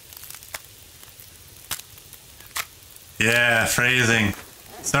 Yeah, phrasing.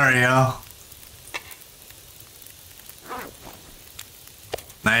 Sorry, y'all.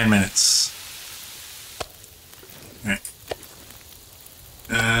 9 minutes. All right.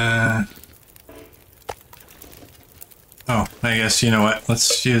 Oh, I guess you know what?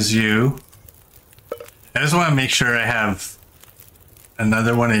 Let's use you. I just want to make sure I have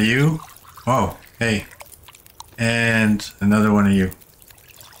another one of you. Oh, hey. And another one of you.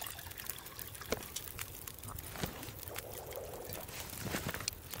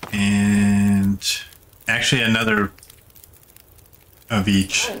 And actually another of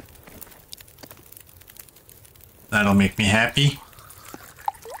each. That'll make me happy.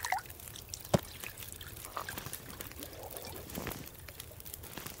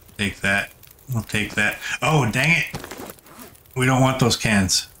 Take that. We'll take that. Oh, dang it. We don't want those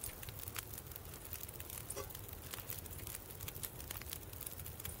cans.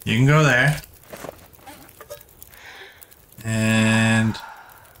 You can go there. And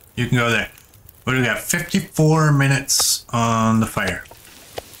you can go there. What do we got? 54 minutes on the fire.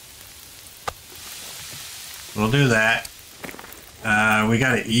 We'll do that. We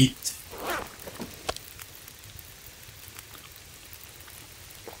gotta eat.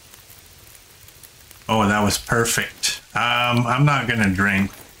 Oh, that was perfect. I'm not gonna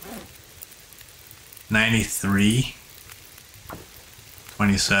drink. 93.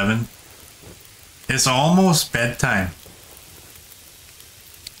 27. It's almost bedtime.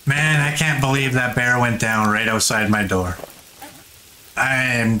 Man, I can't believe that bear went down right outside my door. I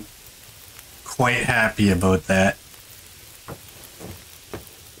am quite happy about that.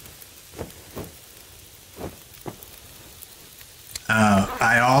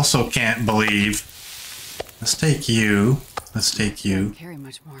 I also can't believe. Let's take you. Let's take you. Don't carry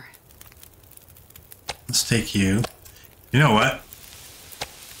much more. Let's take you. You know what?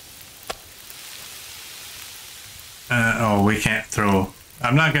 Oh, we can't throw.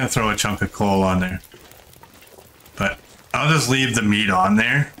 I'm not going to throw a chunk of coal on there. But I'll just leave the meat on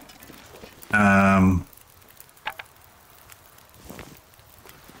there. I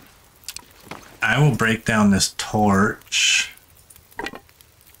will break down this torch.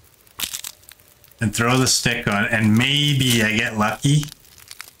 And throw the stick on, and maybe I get lucky.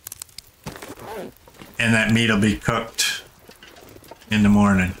 And that meat will be cooked in the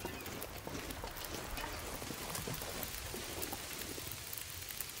morning.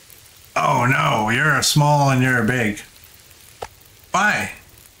 Oh no, you're a small and you're a big. Why?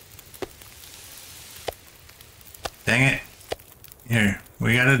 Dang it. Here,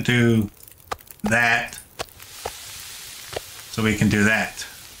 we gotta do that so we can do that.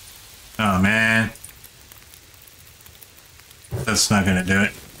 Oh man. That's not gonna do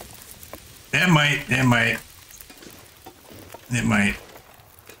it. It might.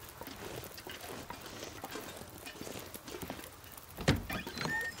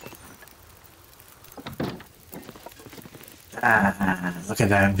 Look at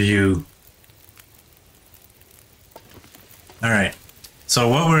that view. Alright. So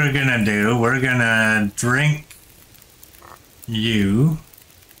what we're gonna do, we're gonna drink you.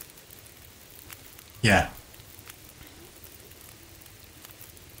 Yeah.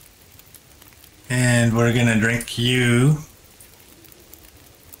 And we're gonna drink you.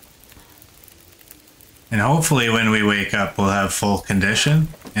 And hopefully when we wake up we'll have full condition.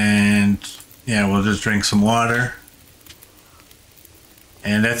 And yeah, we'll just drink some water.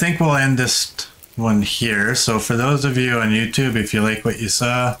 And I think we'll end this one here. So for those of you on YouTube, if you like what you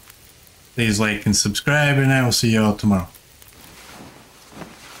saw, please like and subscribe, and I will see you all tomorrow.